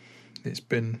been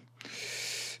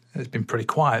pretty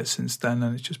quiet since then,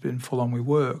 and it's just been full on with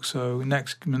work. So my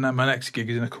next gig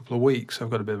is in a couple of weeks. So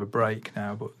I've got a bit of a break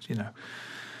now, but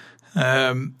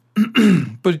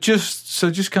but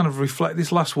just kind of reflect.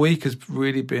 This last week has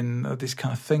really been this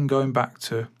kind of thing, going back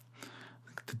to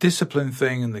the discipline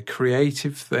thing and the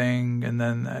creative thing, and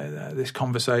then this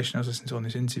conversation I was listening to on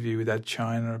this interview with Ed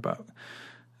China about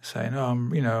saying,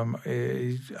 I'm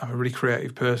a really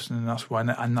creative person, and that's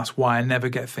why I never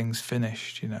get things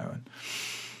finished, and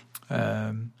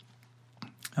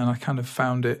I kind of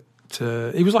found it.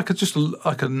 It was like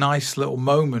a nice little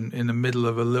moment in the middle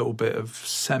of a little bit of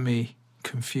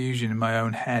semi-confusion in my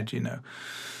own head,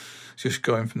 just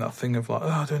going from that thing of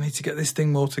like, do I need to get this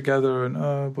thing more together, and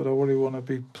but I really want to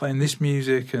be playing this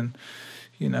music, and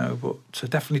but I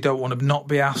definitely don't want to not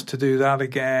be asked to do that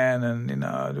again, and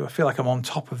I feel like I'm on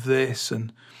top of this,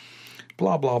 and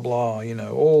blah blah blah,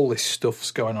 all this stuff's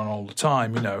going on all the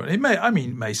time, It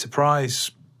may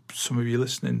surprise some of you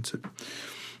listening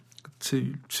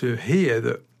to hear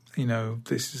that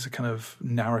this is a kind of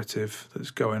narrative that's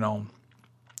going on,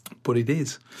 but it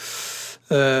is,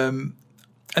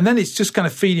 and then it's just kind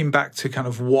of feeding back to kind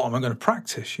of what am I going to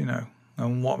practice, and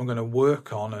what am I going to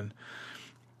work on,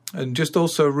 and just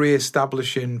also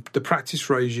re-establishing the practice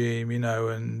regime,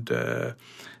 and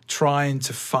trying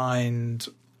to find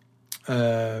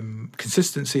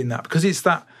consistency in that, because it's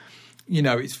that,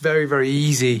 it's very, very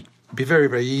easy. It'd be very,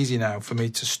 very easy now for me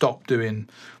to stop doing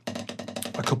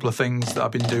a couple of things that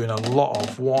I've been doing a lot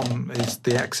of. One is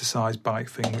the exercise bike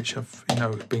thing, which I've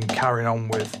been carrying on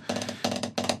with,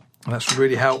 and that's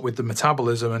really helped with the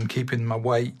metabolism and keeping my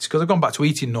weight, because I've gone back to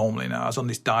eating normally now. I was on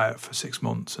this diet for 6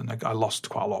 months, and I lost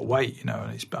quite a lot of weight, and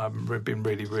I've been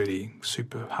really, really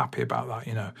super happy about that,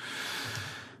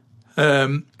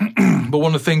 But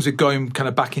one of the things with going kind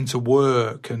of back into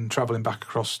work and travelling back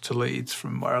across to Leeds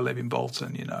from where I live in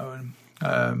Bolton,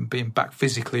 and being back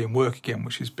physically in work again,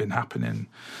 which has been happening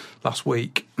last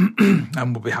week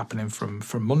and will be happening from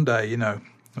Monday,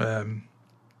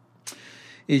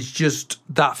 is just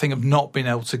that thing of not being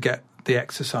able to get the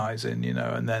exercise in,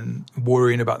 and then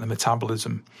worrying about the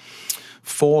metabolism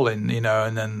falling,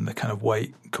 and then the kind of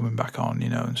weight coming back on,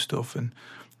 and stuff. And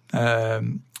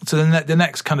so then the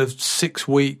next kind of 6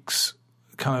 weeks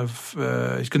kind of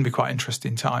is going to be quite an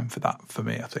interesting time for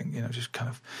me, I think, just kind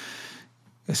of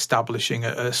establishing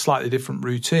a slightly different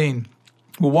routine.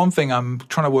 Well, one thing I'm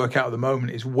trying to work out at the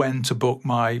moment is when to book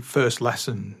my first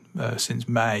lesson since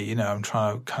May. I'm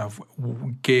trying to kind of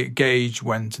gauge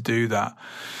when to do that,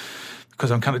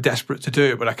 because I'm kind of desperate to do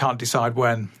it, but I can't decide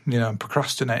when. I'm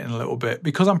procrastinating a little bit,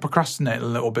 because I'm procrastinating a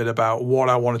little bit about what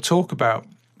I want to talk about.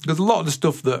 There's a lot of the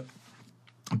stuff that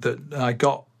I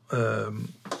got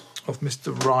of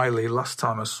Mr. Riley last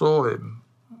time I saw him.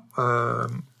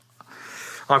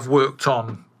 I've worked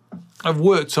on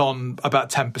about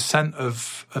 10%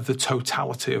 of the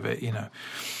totality of it,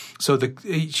 So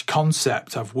each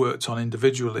concept I've worked on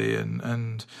individually,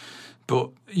 but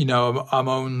I'm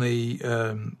only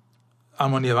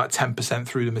I'm only about 10%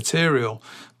 through the material,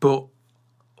 but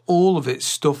all of it's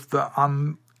stuff that I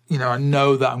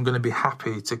know that I'm going to be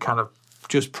happy to kind of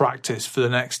just practice for the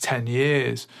next 10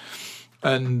 years.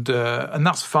 And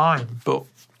that's fine.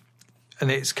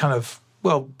 And it's kind of,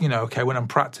 okay, when I'm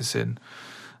practicing,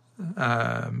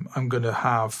 I'm going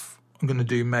to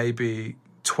do maybe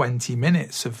 20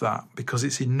 minutes of that because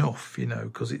it's enough,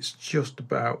 because it's just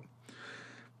about,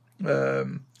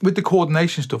 with the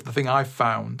coordination stuff, the thing I've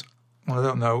found, and I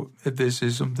don't know if this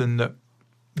is something that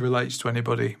relates to any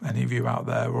of you out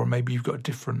there, or maybe you've got a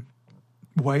different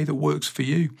way that works for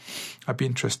you. I'd be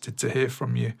interested to hear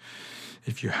from you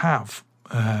if you have.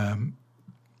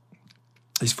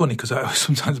 It's funny because I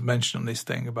sometimes mention this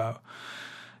thing about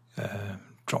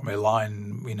drop me a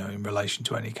line, in relation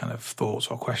to any kind of thoughts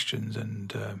or questions,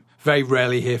 and very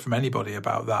rarely hear from anybody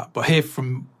about that, but hear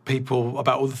from people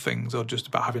about other things or just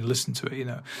about having listened to it,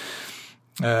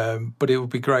 but it would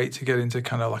be great to get into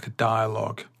kind of like a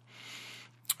dialogue.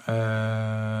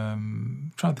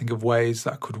 Trying to think of ways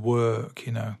that could work,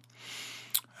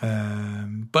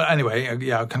 but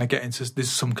anyway, I'll kind of get into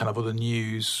this. Some kind of other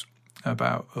news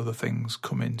about other things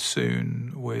coming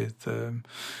soon with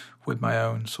my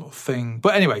own sort of thing.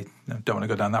 But anyway, I don't want to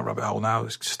go down that rabbit hole now.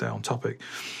 Let's stay on topic.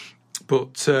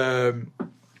 But, as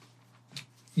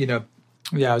I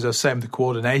was saying, the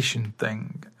coordination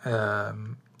thing,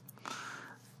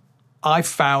 I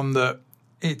found that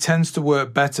it tends to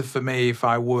work better for me if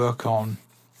I work on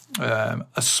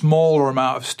a smaller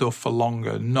amount of stuff for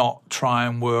longer, not try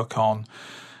and work on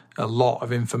a lot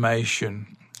of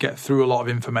information, get through a lot of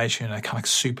information in a kind of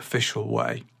superficial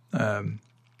way.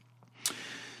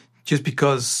 Just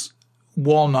because,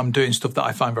 one, I'm doing stuff that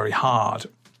I find very hard,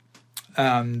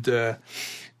 and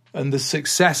the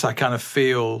success I kind of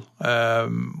feel,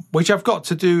 which I've got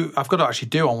to actually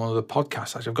do on one of the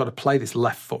podcasts. Actually, I've got to play this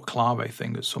left foot clave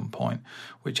thing at some point,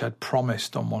 which I'd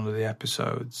promised on one of the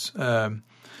episodes.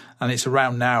 And it's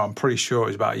around now. I'm pretty sure it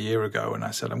was about a year ago, and I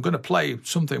said I'm going to play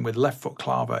something with left foot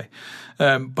clave.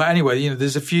 But anyway,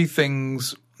 there's a few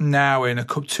things now in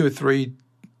two to three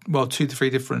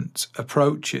different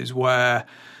approaches where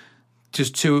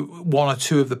just one or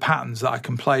two of the patterns that I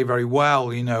can play very well,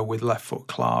 with left foot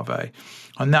clave.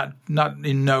 And that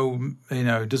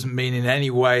doesn't mean in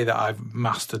any way that I've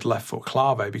mastered left foot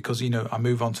clave, because, I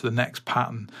move on to the next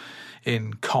pattern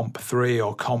in Comp 3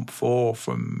 or Comp 4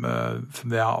 from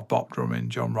The Art of Bop Drumming,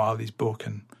 John Riley's book,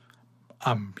 and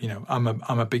I'm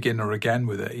a beginner again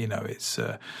with it. It's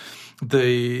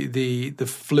the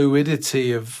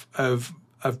fluidity of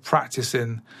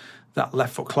practicing that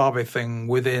left foot clave thing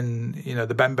within,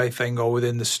 the bembe thing or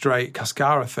within the straight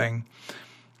cascara thing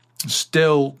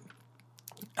still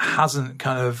hasn't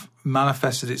kind of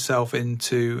manifested itself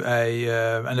into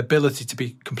an ability to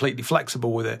be completely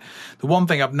flexible with it. The one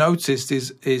thing I've noticed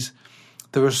is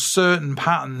there are certain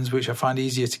patterns which I find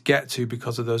easier to get to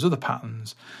because of those other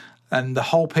patterns, and the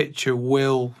whole picture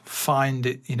will find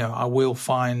it. I will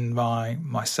find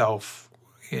myself,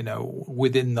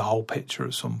 within the whole picture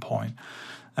at some point.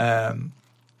 And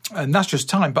that's just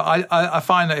time. But I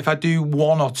find that if I do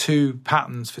one or two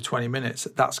patterns for 20 minutes,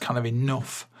 that's kind of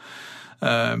enough.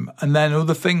 And then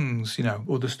other things,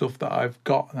 other stuff that I've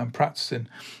got and I'm practicing.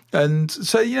 And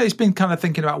so, it's been kind of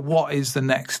thinking about what is the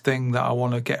next thing that I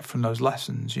want to get from those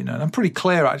lessons, and I'm pretty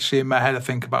clear actually in my head, I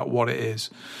think about what it is,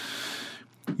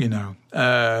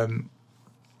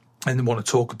 and want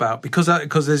to talk about, because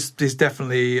there's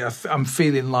definitely I'm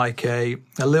feeling like a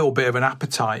little bit of an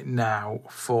appetite now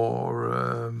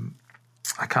for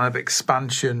a kind of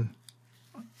expansion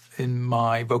in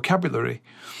my vocabulary.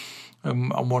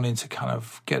 I'm wanting to kind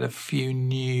of get a few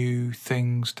new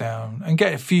things down and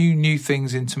get a few new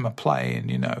things into my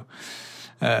playing.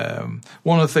 One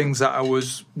of the things that I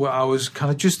was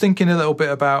kind of just thinking a little bit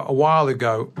about a while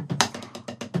ago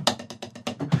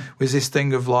was this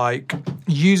thing of like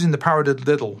using the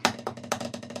paradiddle,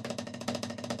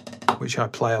 which I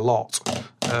play a lot.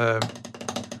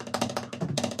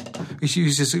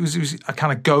 It was a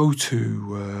kind of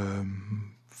go-to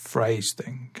phrase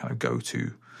thing, kind of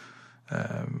go-to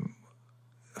kind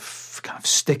of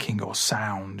sticking or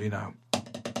sound,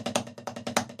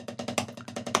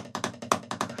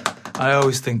 I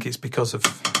always think it's because of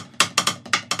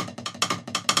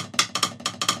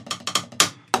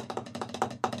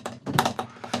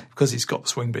it's got the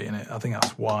swing beat in it. I think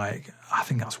that's why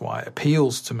it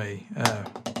appeals to me.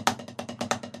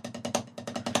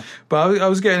 But I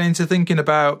was getting into thinking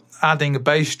about adding a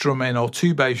bass drum in or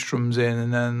two bass drums in,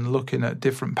 and then looking at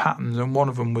different patterns. And one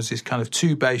of them was this kind of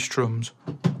two bass drums,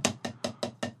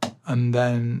 and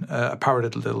then a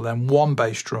paradiddle, then one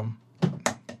bass drum,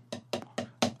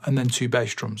 and then two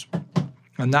bass drums.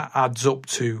 And that adds up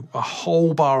to a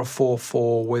whole bar of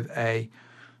 4/4 with a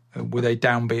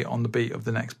downbeat on the beat of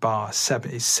the next bar.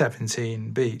 It's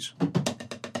 17 beats.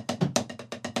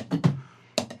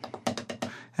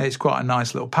 It's quite a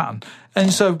nice little pattern.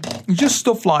 And so just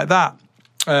stuff like that.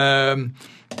 And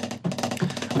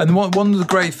one of the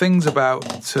great things about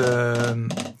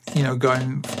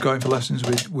going for lessons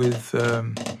with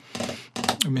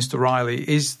Mr. Riley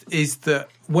is that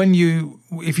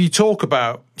if you talk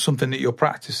about something that you're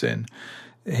practicing,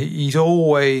 he's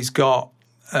always got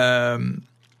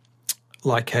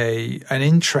like an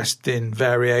interesting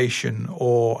variation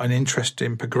or an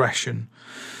interesting progression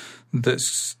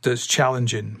that's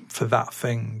challenging for that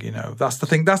thing. That's the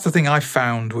thing I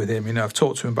found with him. I've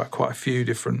talked to him about quite a few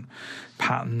different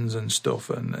patterns and stuff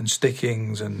and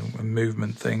stickings and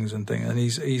movement things and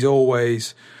he's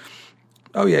always,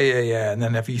 oh yeah, and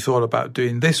then have you thought about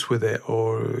doing this with it,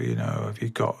 or have you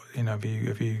got, have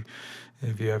you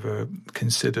ever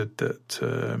considered that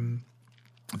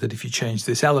that if you change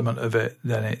this element of it,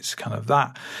 then it's kind of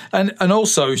that, and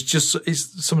also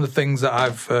it's some of the things that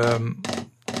I've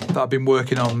been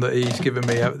working on that he's given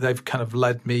me. They've kind of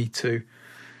led me to,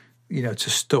 connect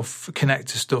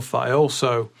to stuff that I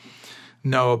also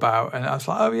know about, and I was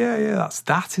like, oh yeah, that's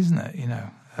that, isn't it?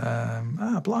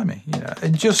 Blimey,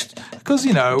 and just because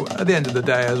at the end of the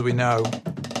day, as we know,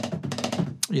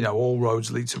 all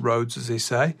roads lead to roads, as they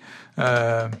say,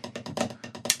 and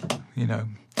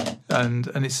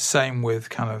it's the same with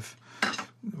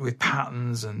with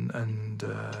patterns and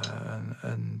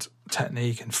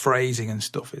technique and phrasing and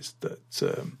stuff. Is that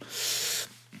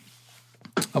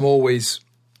I'm always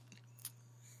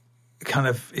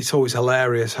it's always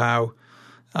hilarious how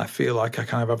I feel like I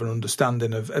kind of have an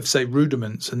understanding of say,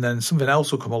 rudiments, and then something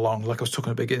else will come along. Like I was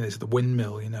talking at the beginning, it's the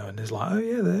windmill, and it's like, oh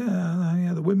yeah,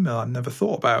 the windmill. I've never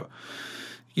thought about,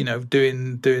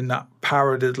 doing that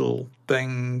paradiddle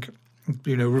thing,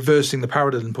 reversing the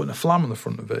paradiddle and putting a flam on the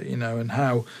front of it, and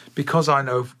how because I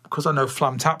know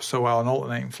flam taps so well and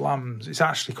alternating flams, it's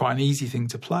actually quite an easy thing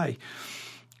to play.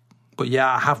 But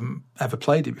yeah, I haven't ever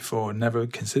played it before and never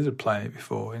considered playing it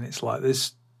before, and it's like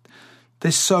this.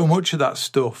 There's so much of that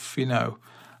stuff,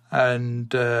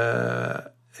 and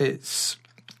it's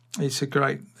a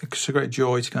great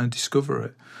joy to kind of discover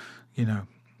it,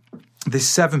 This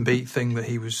 7-beat thing that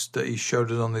he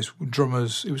showed us on this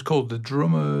drummers, it was called the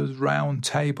Drummers Round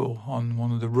Table on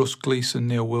one of the Russ Gleason,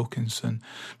 Neil Wilkinson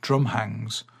drum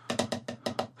hangs.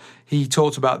 He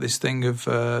talked about this thing of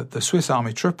the Swiss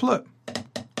Army triplet,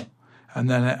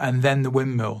 and then the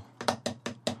windmill.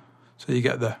 So you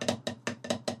get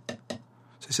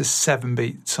it's a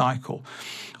 7-beat cycle,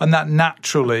 and that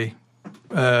naturally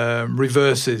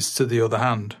reverses to the other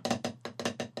hand.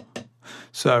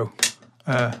 So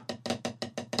I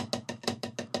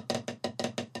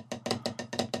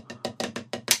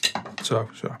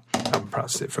haven't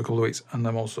practiced it for a couple of weeks, and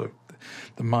I'm also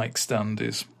the mic stand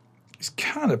is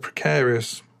kind of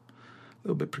precarious, a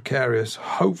little bit precarious.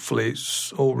 Hopefully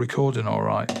it's all recording all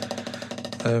right.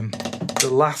 The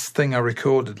last thing I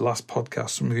recorded, the last podcast,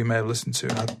 some of you may have listened to,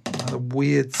 had a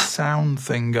weird sound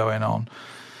thing going on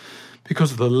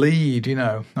because of the lead,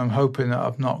 I'm hoping that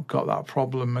I've not got that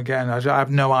problem again. I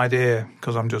have no idea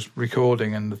because I'm just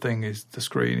recording and the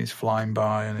screen is flying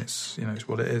by and it's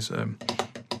what it is.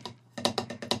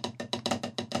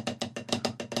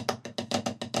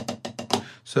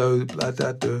 So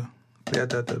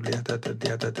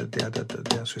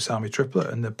Swiss Army triplet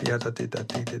and the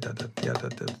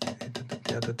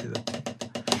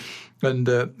and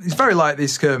it's very like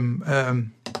this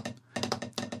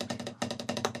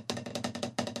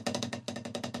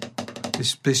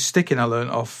this sticking I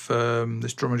learnt off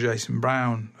this drummer Jason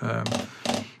Brown.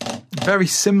 Very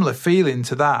similar feeling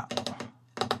to that,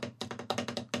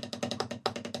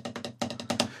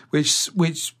 which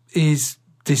is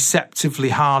deceptively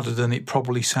harder than it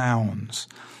probably sounds,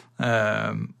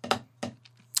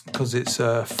 because it's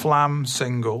a flam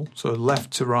single, so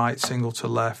left to right, single to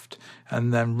left,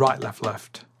 and then right, left,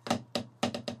 left.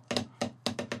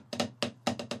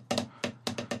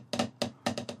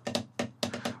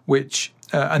 Which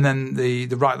and then the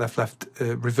right, left, left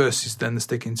reverses then the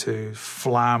stick into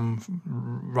flam,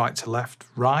 right to left,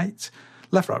 right,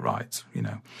 left, right, right.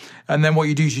 And then what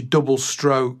you do is you double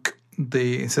stroke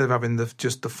instead of having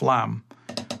just the flam,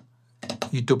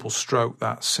 you double stroke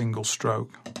that single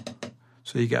stroke.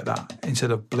 So you get that. Instead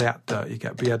of bliata, you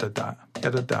get biada-da.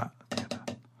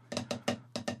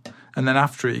 And then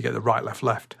after it, you get the right, left,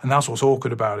 left. And that's what's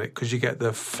awkward about it, because you get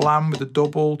the flam with the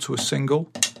double to a single,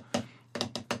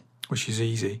 which is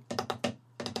easy.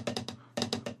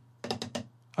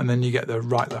 And then you get the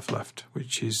right, left, left,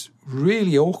 which is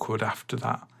really awkward after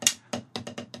that.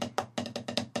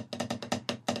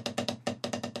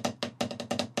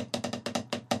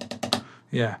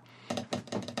 Yeah.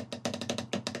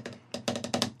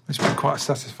 It's been quite a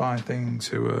satisfying thing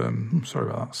to, I'm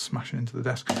sorry about that, smashing into the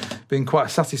desk. Been quite a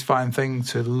satisfying thing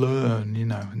to learn,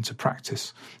 and to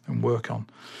practice and work on.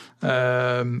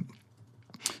 So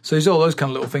there's all those kind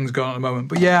of little things going on at the moment.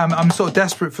 But yeah, I'm sort of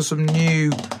desperate for some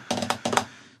new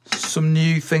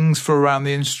things for around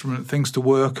the instrument, things to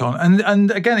work on. And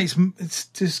again, it's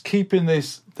just keeping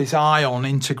this eye on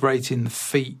integrating the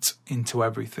feet into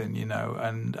everything,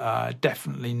 and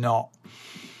definitely not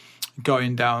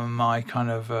going down my kind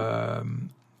of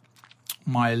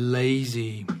my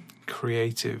lazy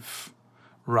creative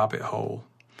rabbit hole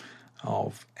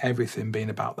of everything being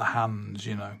about the hands,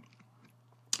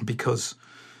 because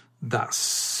that's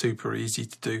super easy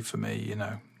to do for me,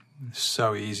 It's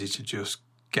so easy to just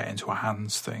get into a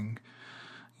hands thing,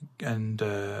 and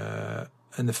the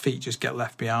feet just get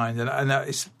left behind. And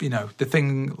it's, the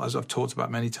thing, as I've talked about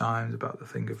many times, about the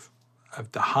thing of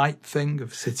the height thing,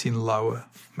 of sitting lower,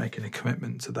 making a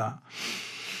commitment to that.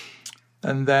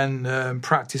 And then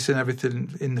practicing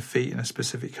everything in the feet in a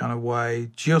specific kind of way,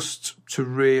 just to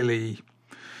really,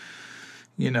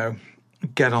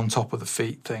 get on top of the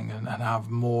feet thing and have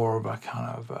more of a kind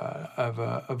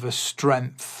of a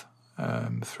strength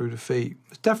through the feet.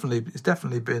 It's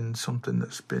definitely been something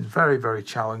that's been very, very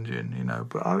challenging,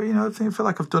 But I feel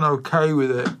like I've done okay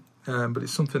with it. But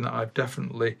it's something that I've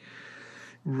definitely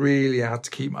really had to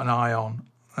keep an eye on.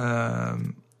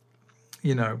 And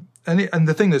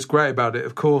the thing that's great about it,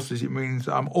 of course, is it means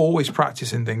that I'm always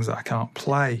practicing things that I can't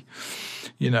play,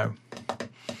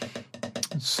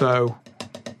 So,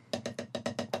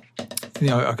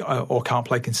 or can't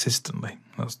play consistently.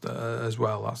 That's as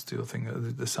well. That's the other thing,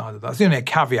 the side of that. That's the only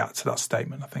caveat to that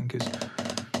statement, I think, is,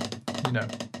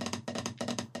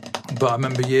 But I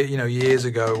remember, years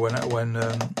ago when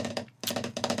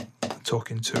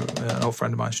talking to an old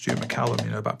friend of mine, Stuart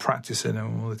McCallum, about practicing,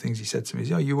 and one of the things he said to me is,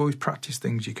 you always practice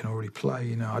things you can already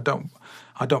play. I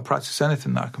don't practice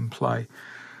anything that I can play.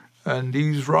 And he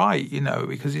was right,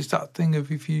 because it's that thing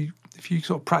of if you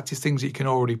sort of practice things that you can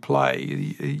already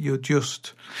play,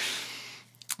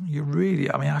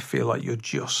 I feel like you're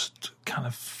just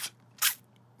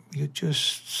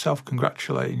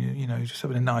self-congratulating, you're just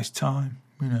having a nice time,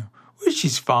 which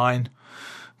is fine.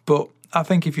 But I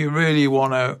think if you really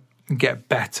want to get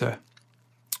better,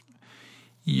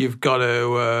 you've got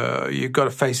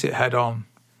to face it head on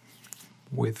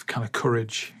with kind of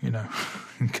courage,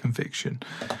 and conviction.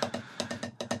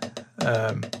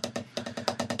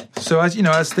 So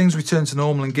as things return to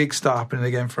normal and gigs start happening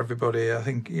again for everybody, I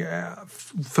think,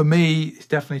 for me, it's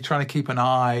definitely trying to keep an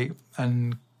eye,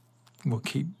 and we'll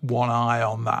keep one eye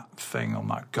on that thing, on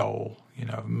that goal,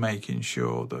 making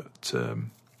sure that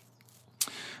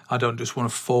I don't just want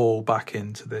to fall back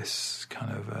into this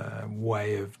kind of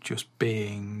way of just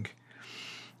being,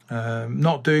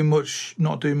 not doing much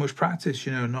practice,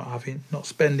 not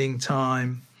spending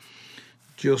time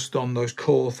just on those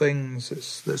core things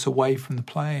that's away from the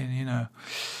playing,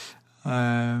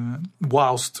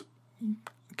 whilst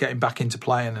getting back into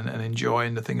playing and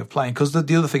enjoying the thing of playing. Because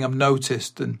the other thing I've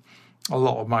noticed, and a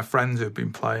lot of my friends who've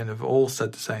been playing have all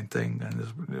said the same thing, and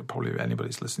there's probably anybody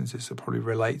that's listening to this will probably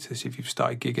relate to this if you've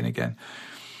started gigging again,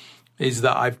 is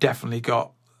that I've definitely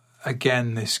got,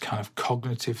 again, this kind of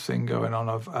cognitive thing going on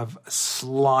of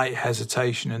slight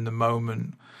hesitation in the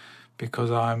moment,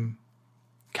 because I'm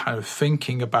kind of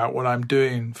thinking about what I'm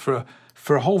doing for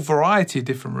a whole variety of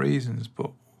different reasons,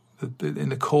 but in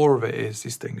the core of it is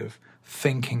this thing of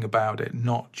thinking about it,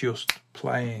 not just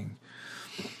playing.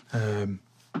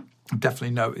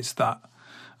 Definitely noticed that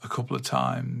a couple of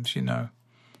times, and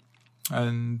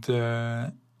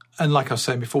like I was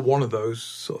saying before, one of those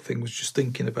sort of things was just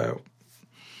thinking about,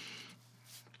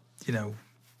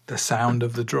 the sound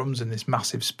of the drums in this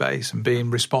massive space and being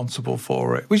responsible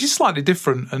for it, which is slightly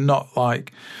different, and not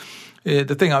like the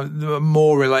thing I'm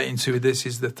more relating to with this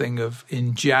is the thing of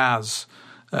in jazz,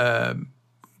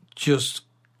 just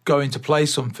going to play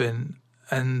something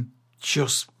and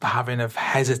just having a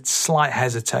slight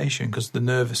hesitation because the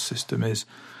nervous system is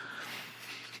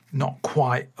not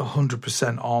quite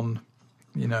 100% on,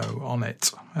 on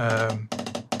it.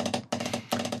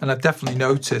 And I've definitely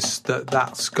noticed that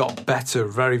that's got better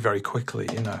very, very quickly,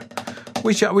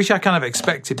 which I kind of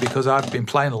expected because I've been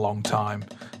playing a long time.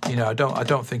 I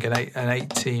don't think an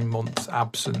 18-month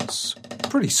absence,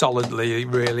 pretty solidly,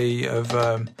 really, of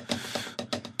an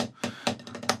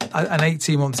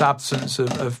 18-month absence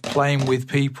of playing with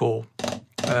people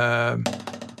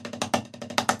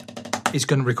it's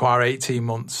going to require 18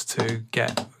 months to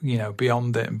get,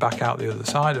 beyond it and back out the other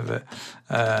side of it.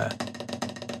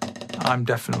 I'm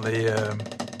definitely,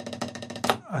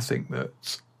 I think that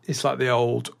it's like the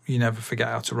old, you never forget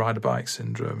how to ride a bike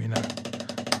syndrome, you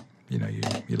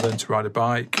learn to ride a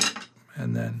bike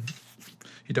and then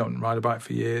you don't ride a bike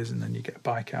for years and then you get a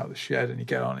bike out of the shed and you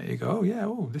get on it and you go,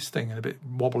 this thing is a bit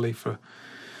wobbly for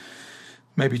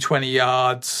maybe 20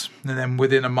 yards and then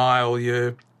within a mile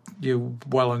you're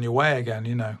well on your way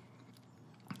again,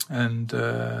 And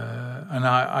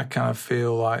I kind of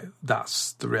feel like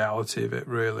that's the reality of it,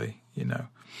 really.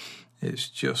 It's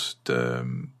just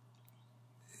going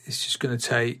to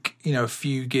take a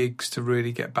few gigs to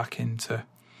really get back into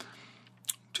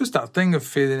just that thing of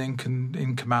feeling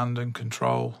in command and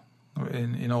control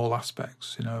in all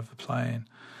aspects, of the playing,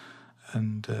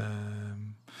 and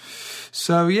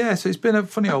so it's been a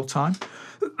funny old time.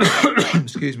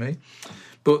 Excuse me,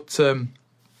 but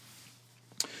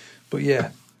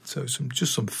yeah. So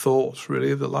some thoughts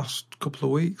really of the last couple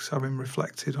of weeks, having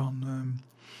reflected on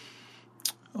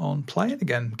playing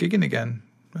again, gigging again,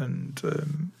 and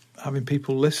having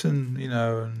people listen,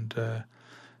 and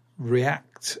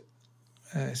react.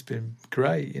 It's been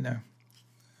great,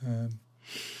 It's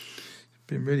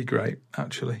been really great,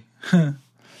 actually.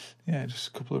 Just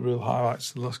a couple of real highlights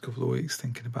of the last couple of weeks,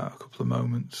 thinking about a couple of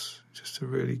moments, just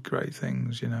really great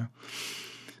things,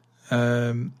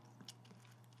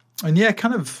 And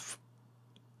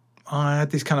I had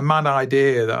this kind of mad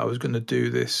idea that I was going to do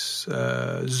this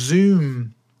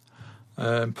Zoom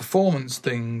performance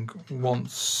thing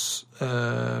once.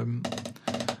 I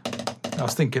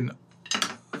was thinking,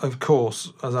 of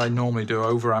course, as I normally do,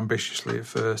 over ambitiously at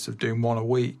first, of doing one a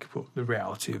week, but the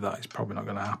reality of that is probably not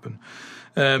going to happen.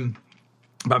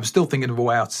 But I'm still thinking of a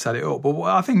way how to set it up. But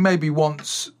I think maybe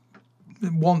once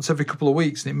every couple of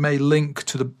weeks, and it may link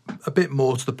to a bit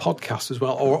more to the podcast as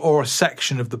well, or a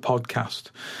section of the podcast,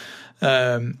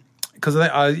 because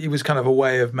it was kind of a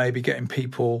way of maybe getting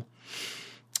people,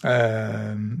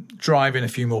 driving a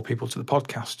few more people to the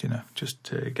podcast, just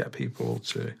to get people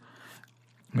to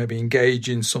maybe engage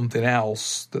in something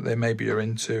else that they maybe are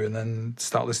into, and then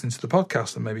start listening to the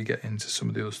podcast, and maybe get into some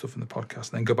of the other stuff in the podcast,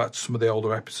 and then go back to some of the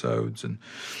older episodes. And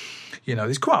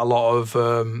there's quite a lot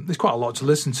to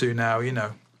listen to now.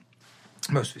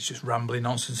 Most of it's just rambling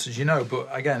nonsense, as you know. But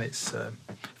again, it's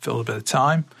filled a bit of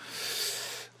time.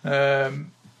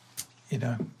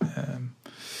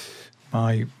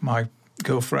 My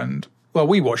girlfriend. Well,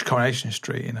 we watched Coronation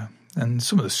Street, and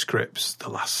some of the scripts the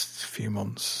last few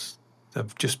months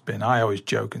have just been. I always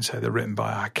joke and say they're written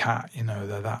by our cat.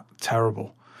 They're that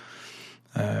terrible.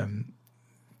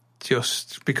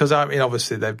 Just because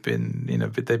obviously they've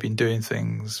been doing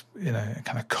things in a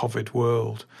kind of COVID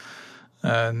world,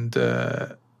 and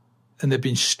they've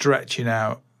been stretching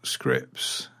out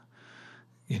scripts,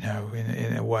 in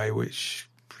a way which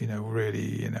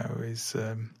really is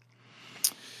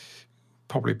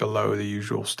probably below the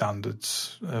usual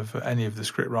standards of any of the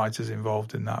script writers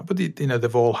involved in that. But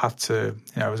they've all had to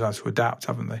to adapt,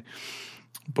 haven't they?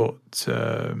 But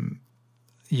so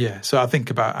I think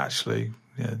about actually.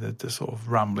 The sort of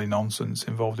rambling nonsense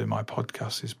involved in my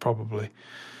podcast is probably,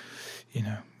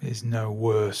 is no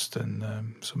worse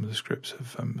than some of the scripts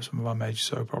of some of our major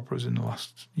soap operas in the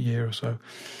last year or so,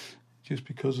 just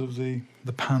because of the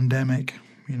pandemic,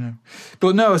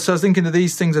 But no, so I was thinking of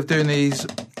these things of doing these,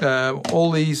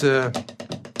 all these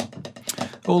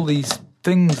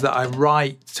things that I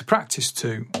write to practice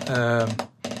to,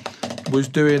 was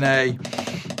doing a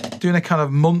kind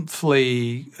of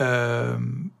monthly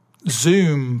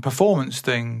Zoom performance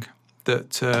thing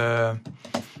that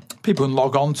people can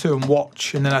log on to and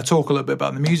watch, and then I talk a little bit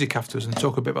about the music afterwards and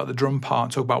talk a bit about the drum part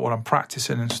and talk about what I'm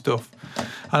practicing and stuff.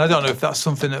 And I don't know if that's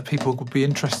something that people would be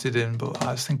interested in, but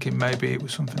I was thinking maybe it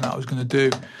was something that I was going to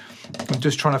do. I'm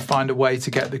just trying to find a way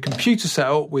to get the computer set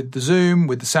up with the Zoom,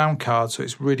 with the sound card, so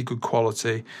it's really good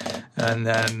quality, and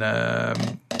then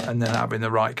having the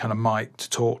right kind of mic to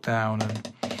talk down,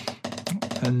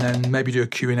 and then maybe do a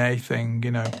Q&A thing,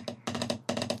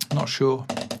 Not sure.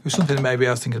 It was something that maybe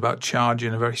I was thinking about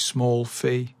charging a very small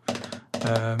fee.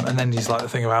 And then there's like the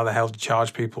thing of how the hell do you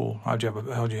charge people? How do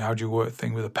you work a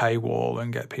thing with a paywall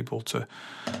and get people to?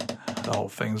 The whole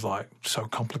thing's like so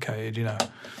complicated,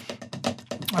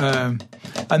 And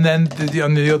then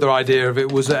the other idea of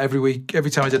it was that every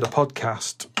time I did a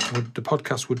podcast, the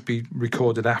podcast would be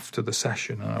recorded after the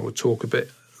session, and I would talk a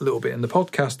little bit in the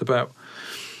podcast about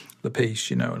the piece,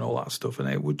 and all that stuff, and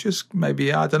it would just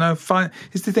maybe, I don't know,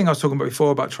 it's the thing I was talking about before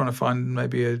about trying to find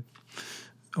maybe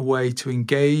a way to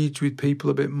engage with people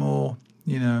a bit more,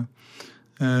 and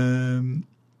then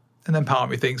part of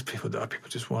me thinks people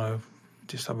just want to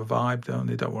just have a vibe, don't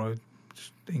they? Don't want to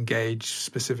engage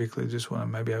specifically. They just want to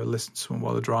maybe have a listen to someone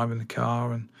while they're driving the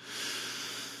car and,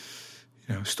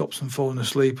 stops them falling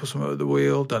asleep or something at the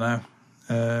wheel. Don't know.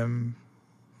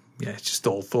 It's just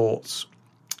all thoughts.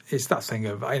 It's that thing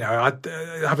of,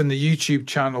 having the YouTube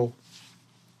channel,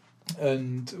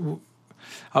 and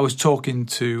I was talking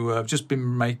to, I've just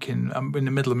been I'm in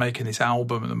the middle of making this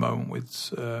album at the moment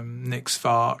with Nick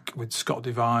Svark, with Scott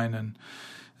Devine,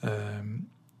 and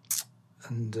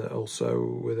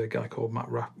also with a guy called Matt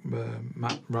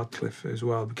Radcliffe as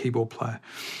well, the keyboard player.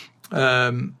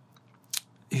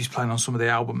 He's playing on some of the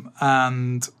album,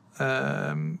 and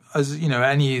as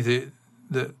any of you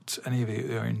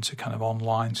who are into kind of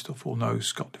online stuff will know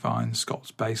Scott Devine,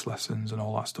 Scott's bass lessons and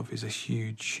all that stuff is a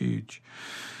huge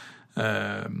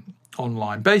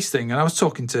online bass thing. And I was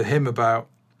talking to him about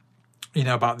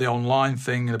the online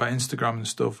thing and about Instagram and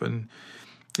stuff, and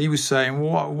he was saying,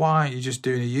 why aren't you just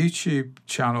doing a YouTube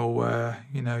channel where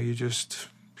you're just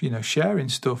sharing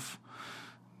stuff?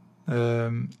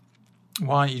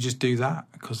 Why don't you just do that?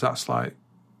 Because that'd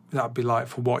be like,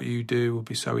 for what you do would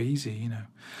be so easy,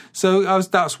 So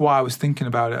that's why I was thinking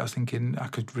about it. I was thinking I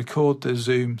could record the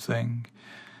Zoom thing.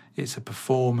 It's a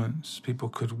performance people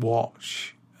could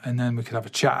watch, and then we could have a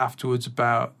chat afterwards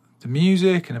about the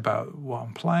music and about what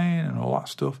I'm playing and all that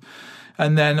stuff,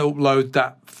 and then upload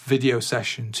that video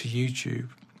session to YouTube,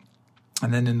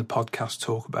 and then in the podcast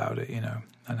talk about it,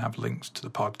 and have links to the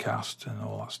podcast and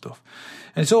all that stuff.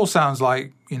 And it all sounds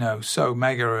like, so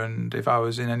mega, and if I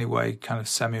was in any way kind of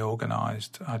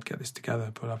semi-organised, I'd get this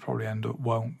together, but I probably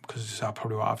won't, because I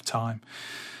probably won't have time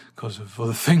because of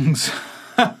other things.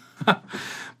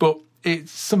 But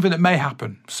it's something that may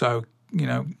happen. So,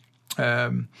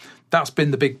 that's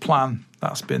been the big plan.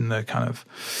 That's been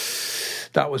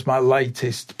that was my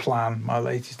latest plan, my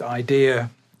latest idea.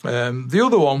 The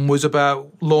other one was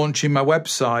about launching my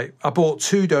website. I bought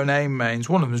 2 domain names.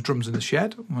 One of them is Drums in the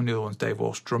Shed, and the other one's Dave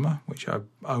Walsh Drummer, which I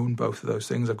own both of those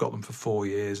things. I've got them for 4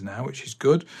 years now, which is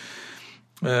good.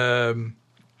 I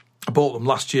bought them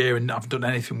last year and I haven't done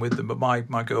anything with them, but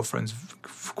my girlfriend's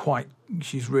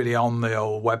she's really on the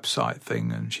old website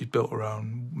thing, and she's built her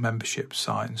own membership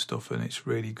site and stuff, and it's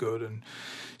really good, and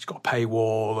she's got a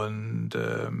paywall, and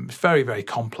it's very, very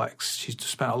complex. She's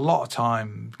spent a lot of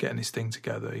time getting this thing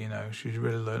together, she's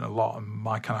really learned a lot, and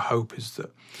my kind of hope is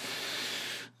that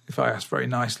if I ask very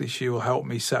nicely, she will help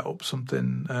me set up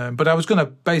something. But I was going to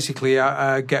basically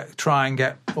try and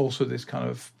get also this kind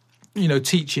of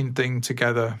teaching thing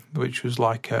together, which was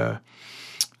like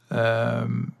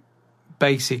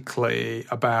basically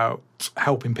about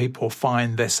helping people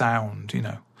find their sound,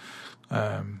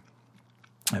 and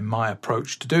my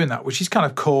approach to doing that, which is kind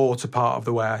of core to part of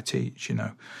the way I teach,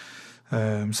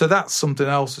 So that's something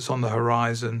else that's on the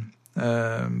horizon.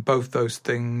 Both those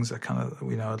things are kind of,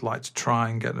 I'd like to try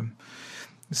and get them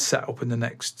set up in the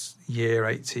next year,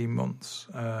 18 months.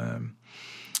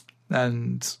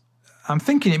 And I'm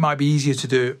thinking it might be easier to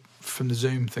do it from the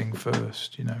Zoom thing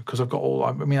first, because I've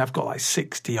got like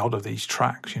 60 odd of these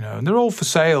tracks, and they're all for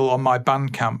sale on my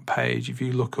Bandcamp page. If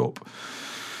you look up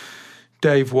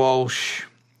Dave Walsh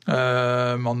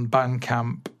on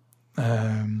Bandcamp,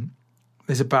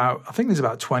 there's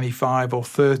about 25 or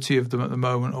 30 of them at the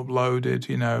moment uploaded,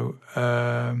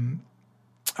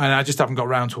 and I just haven't got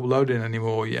around to uploading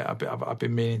anymore yet. I've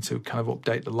been meaning to kind of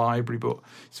update the library, but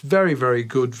it's very, very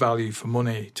good value for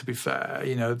money, to be fair.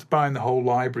 Buying the whole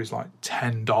library is like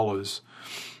 $10.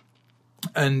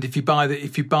 And if you buy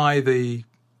the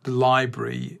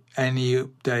library, any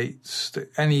updates,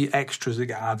 any extras that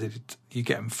get added, you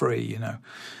get them free,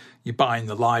 You're buying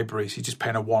the library, so you're just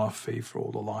paying a one-off fee for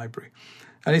all the library.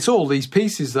 And it's all these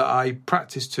pieces that I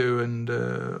practice to, and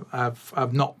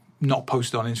I've not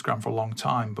posted on Instagram for a long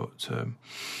time, but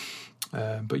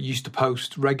used to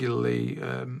post regularly,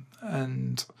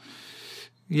 and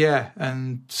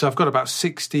so I've got about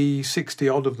 60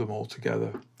 odd of them all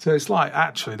together. So it's like,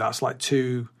 actually, that's like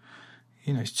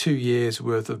it's 2 years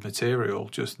worth of material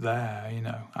just there,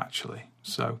 actually.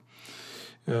 So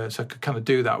I could kind of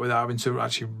do that without having to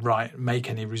actually make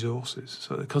any resources.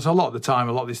 So, because a lot of the time,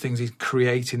 a lot of these things is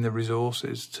creating the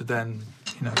resources to then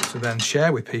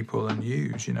share with people and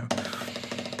use,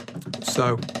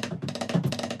 So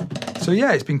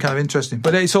yeah, it's been kind of interesting.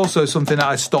 But it's also something that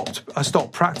I stopped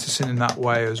practicing in that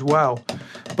way as well.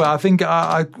 But I think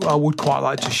I would quite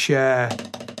like to share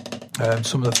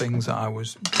some of the things that I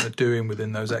was doing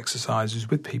within those exercises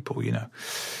with people,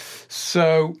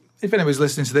 So if anybody's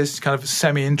listening to this, kind of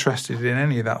semi-interested in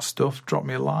any of that stuff, drop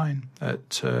me a line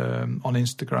at on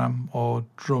Instagram, or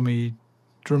drummyd,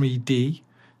 DRUMMI,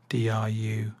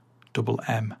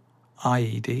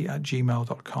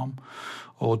 drummyied@gmail.com,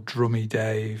 or Drummy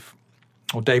Dave,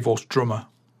 or Dave Walsh Drummer,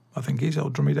 I think he's, or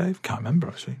Drummy Dave, can't remember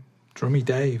actually. Drummy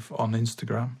Dave on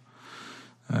Instagram.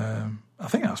 I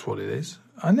think that's what it is.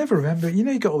 I never remember. You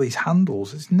know, you got all these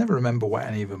handles. I never remember what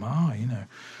any of them are, you know.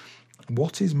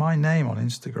 What is my name on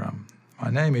Instagram? My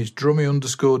name is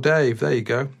Drummy_Dave. There you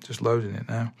go. Just loading it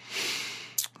now.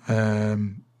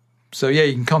 So, yeah,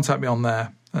 you can contact me on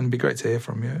there, and it'd be great to hear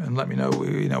from you and let me know,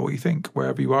 what you think,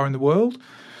 wherever you are in the world.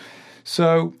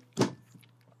 So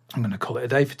I'm going to call it a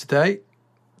day for today.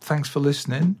 Thanks for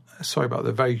listening. Sorry about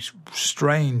the very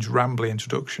strange, rambly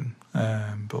introduction.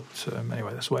 But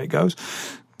anyway, that's the way it goes.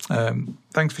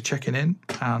 Thanks for checking in,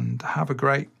 and have a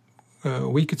great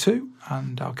week or two,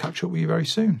 and I'll catch up with you very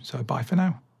soon. So bye for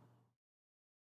now.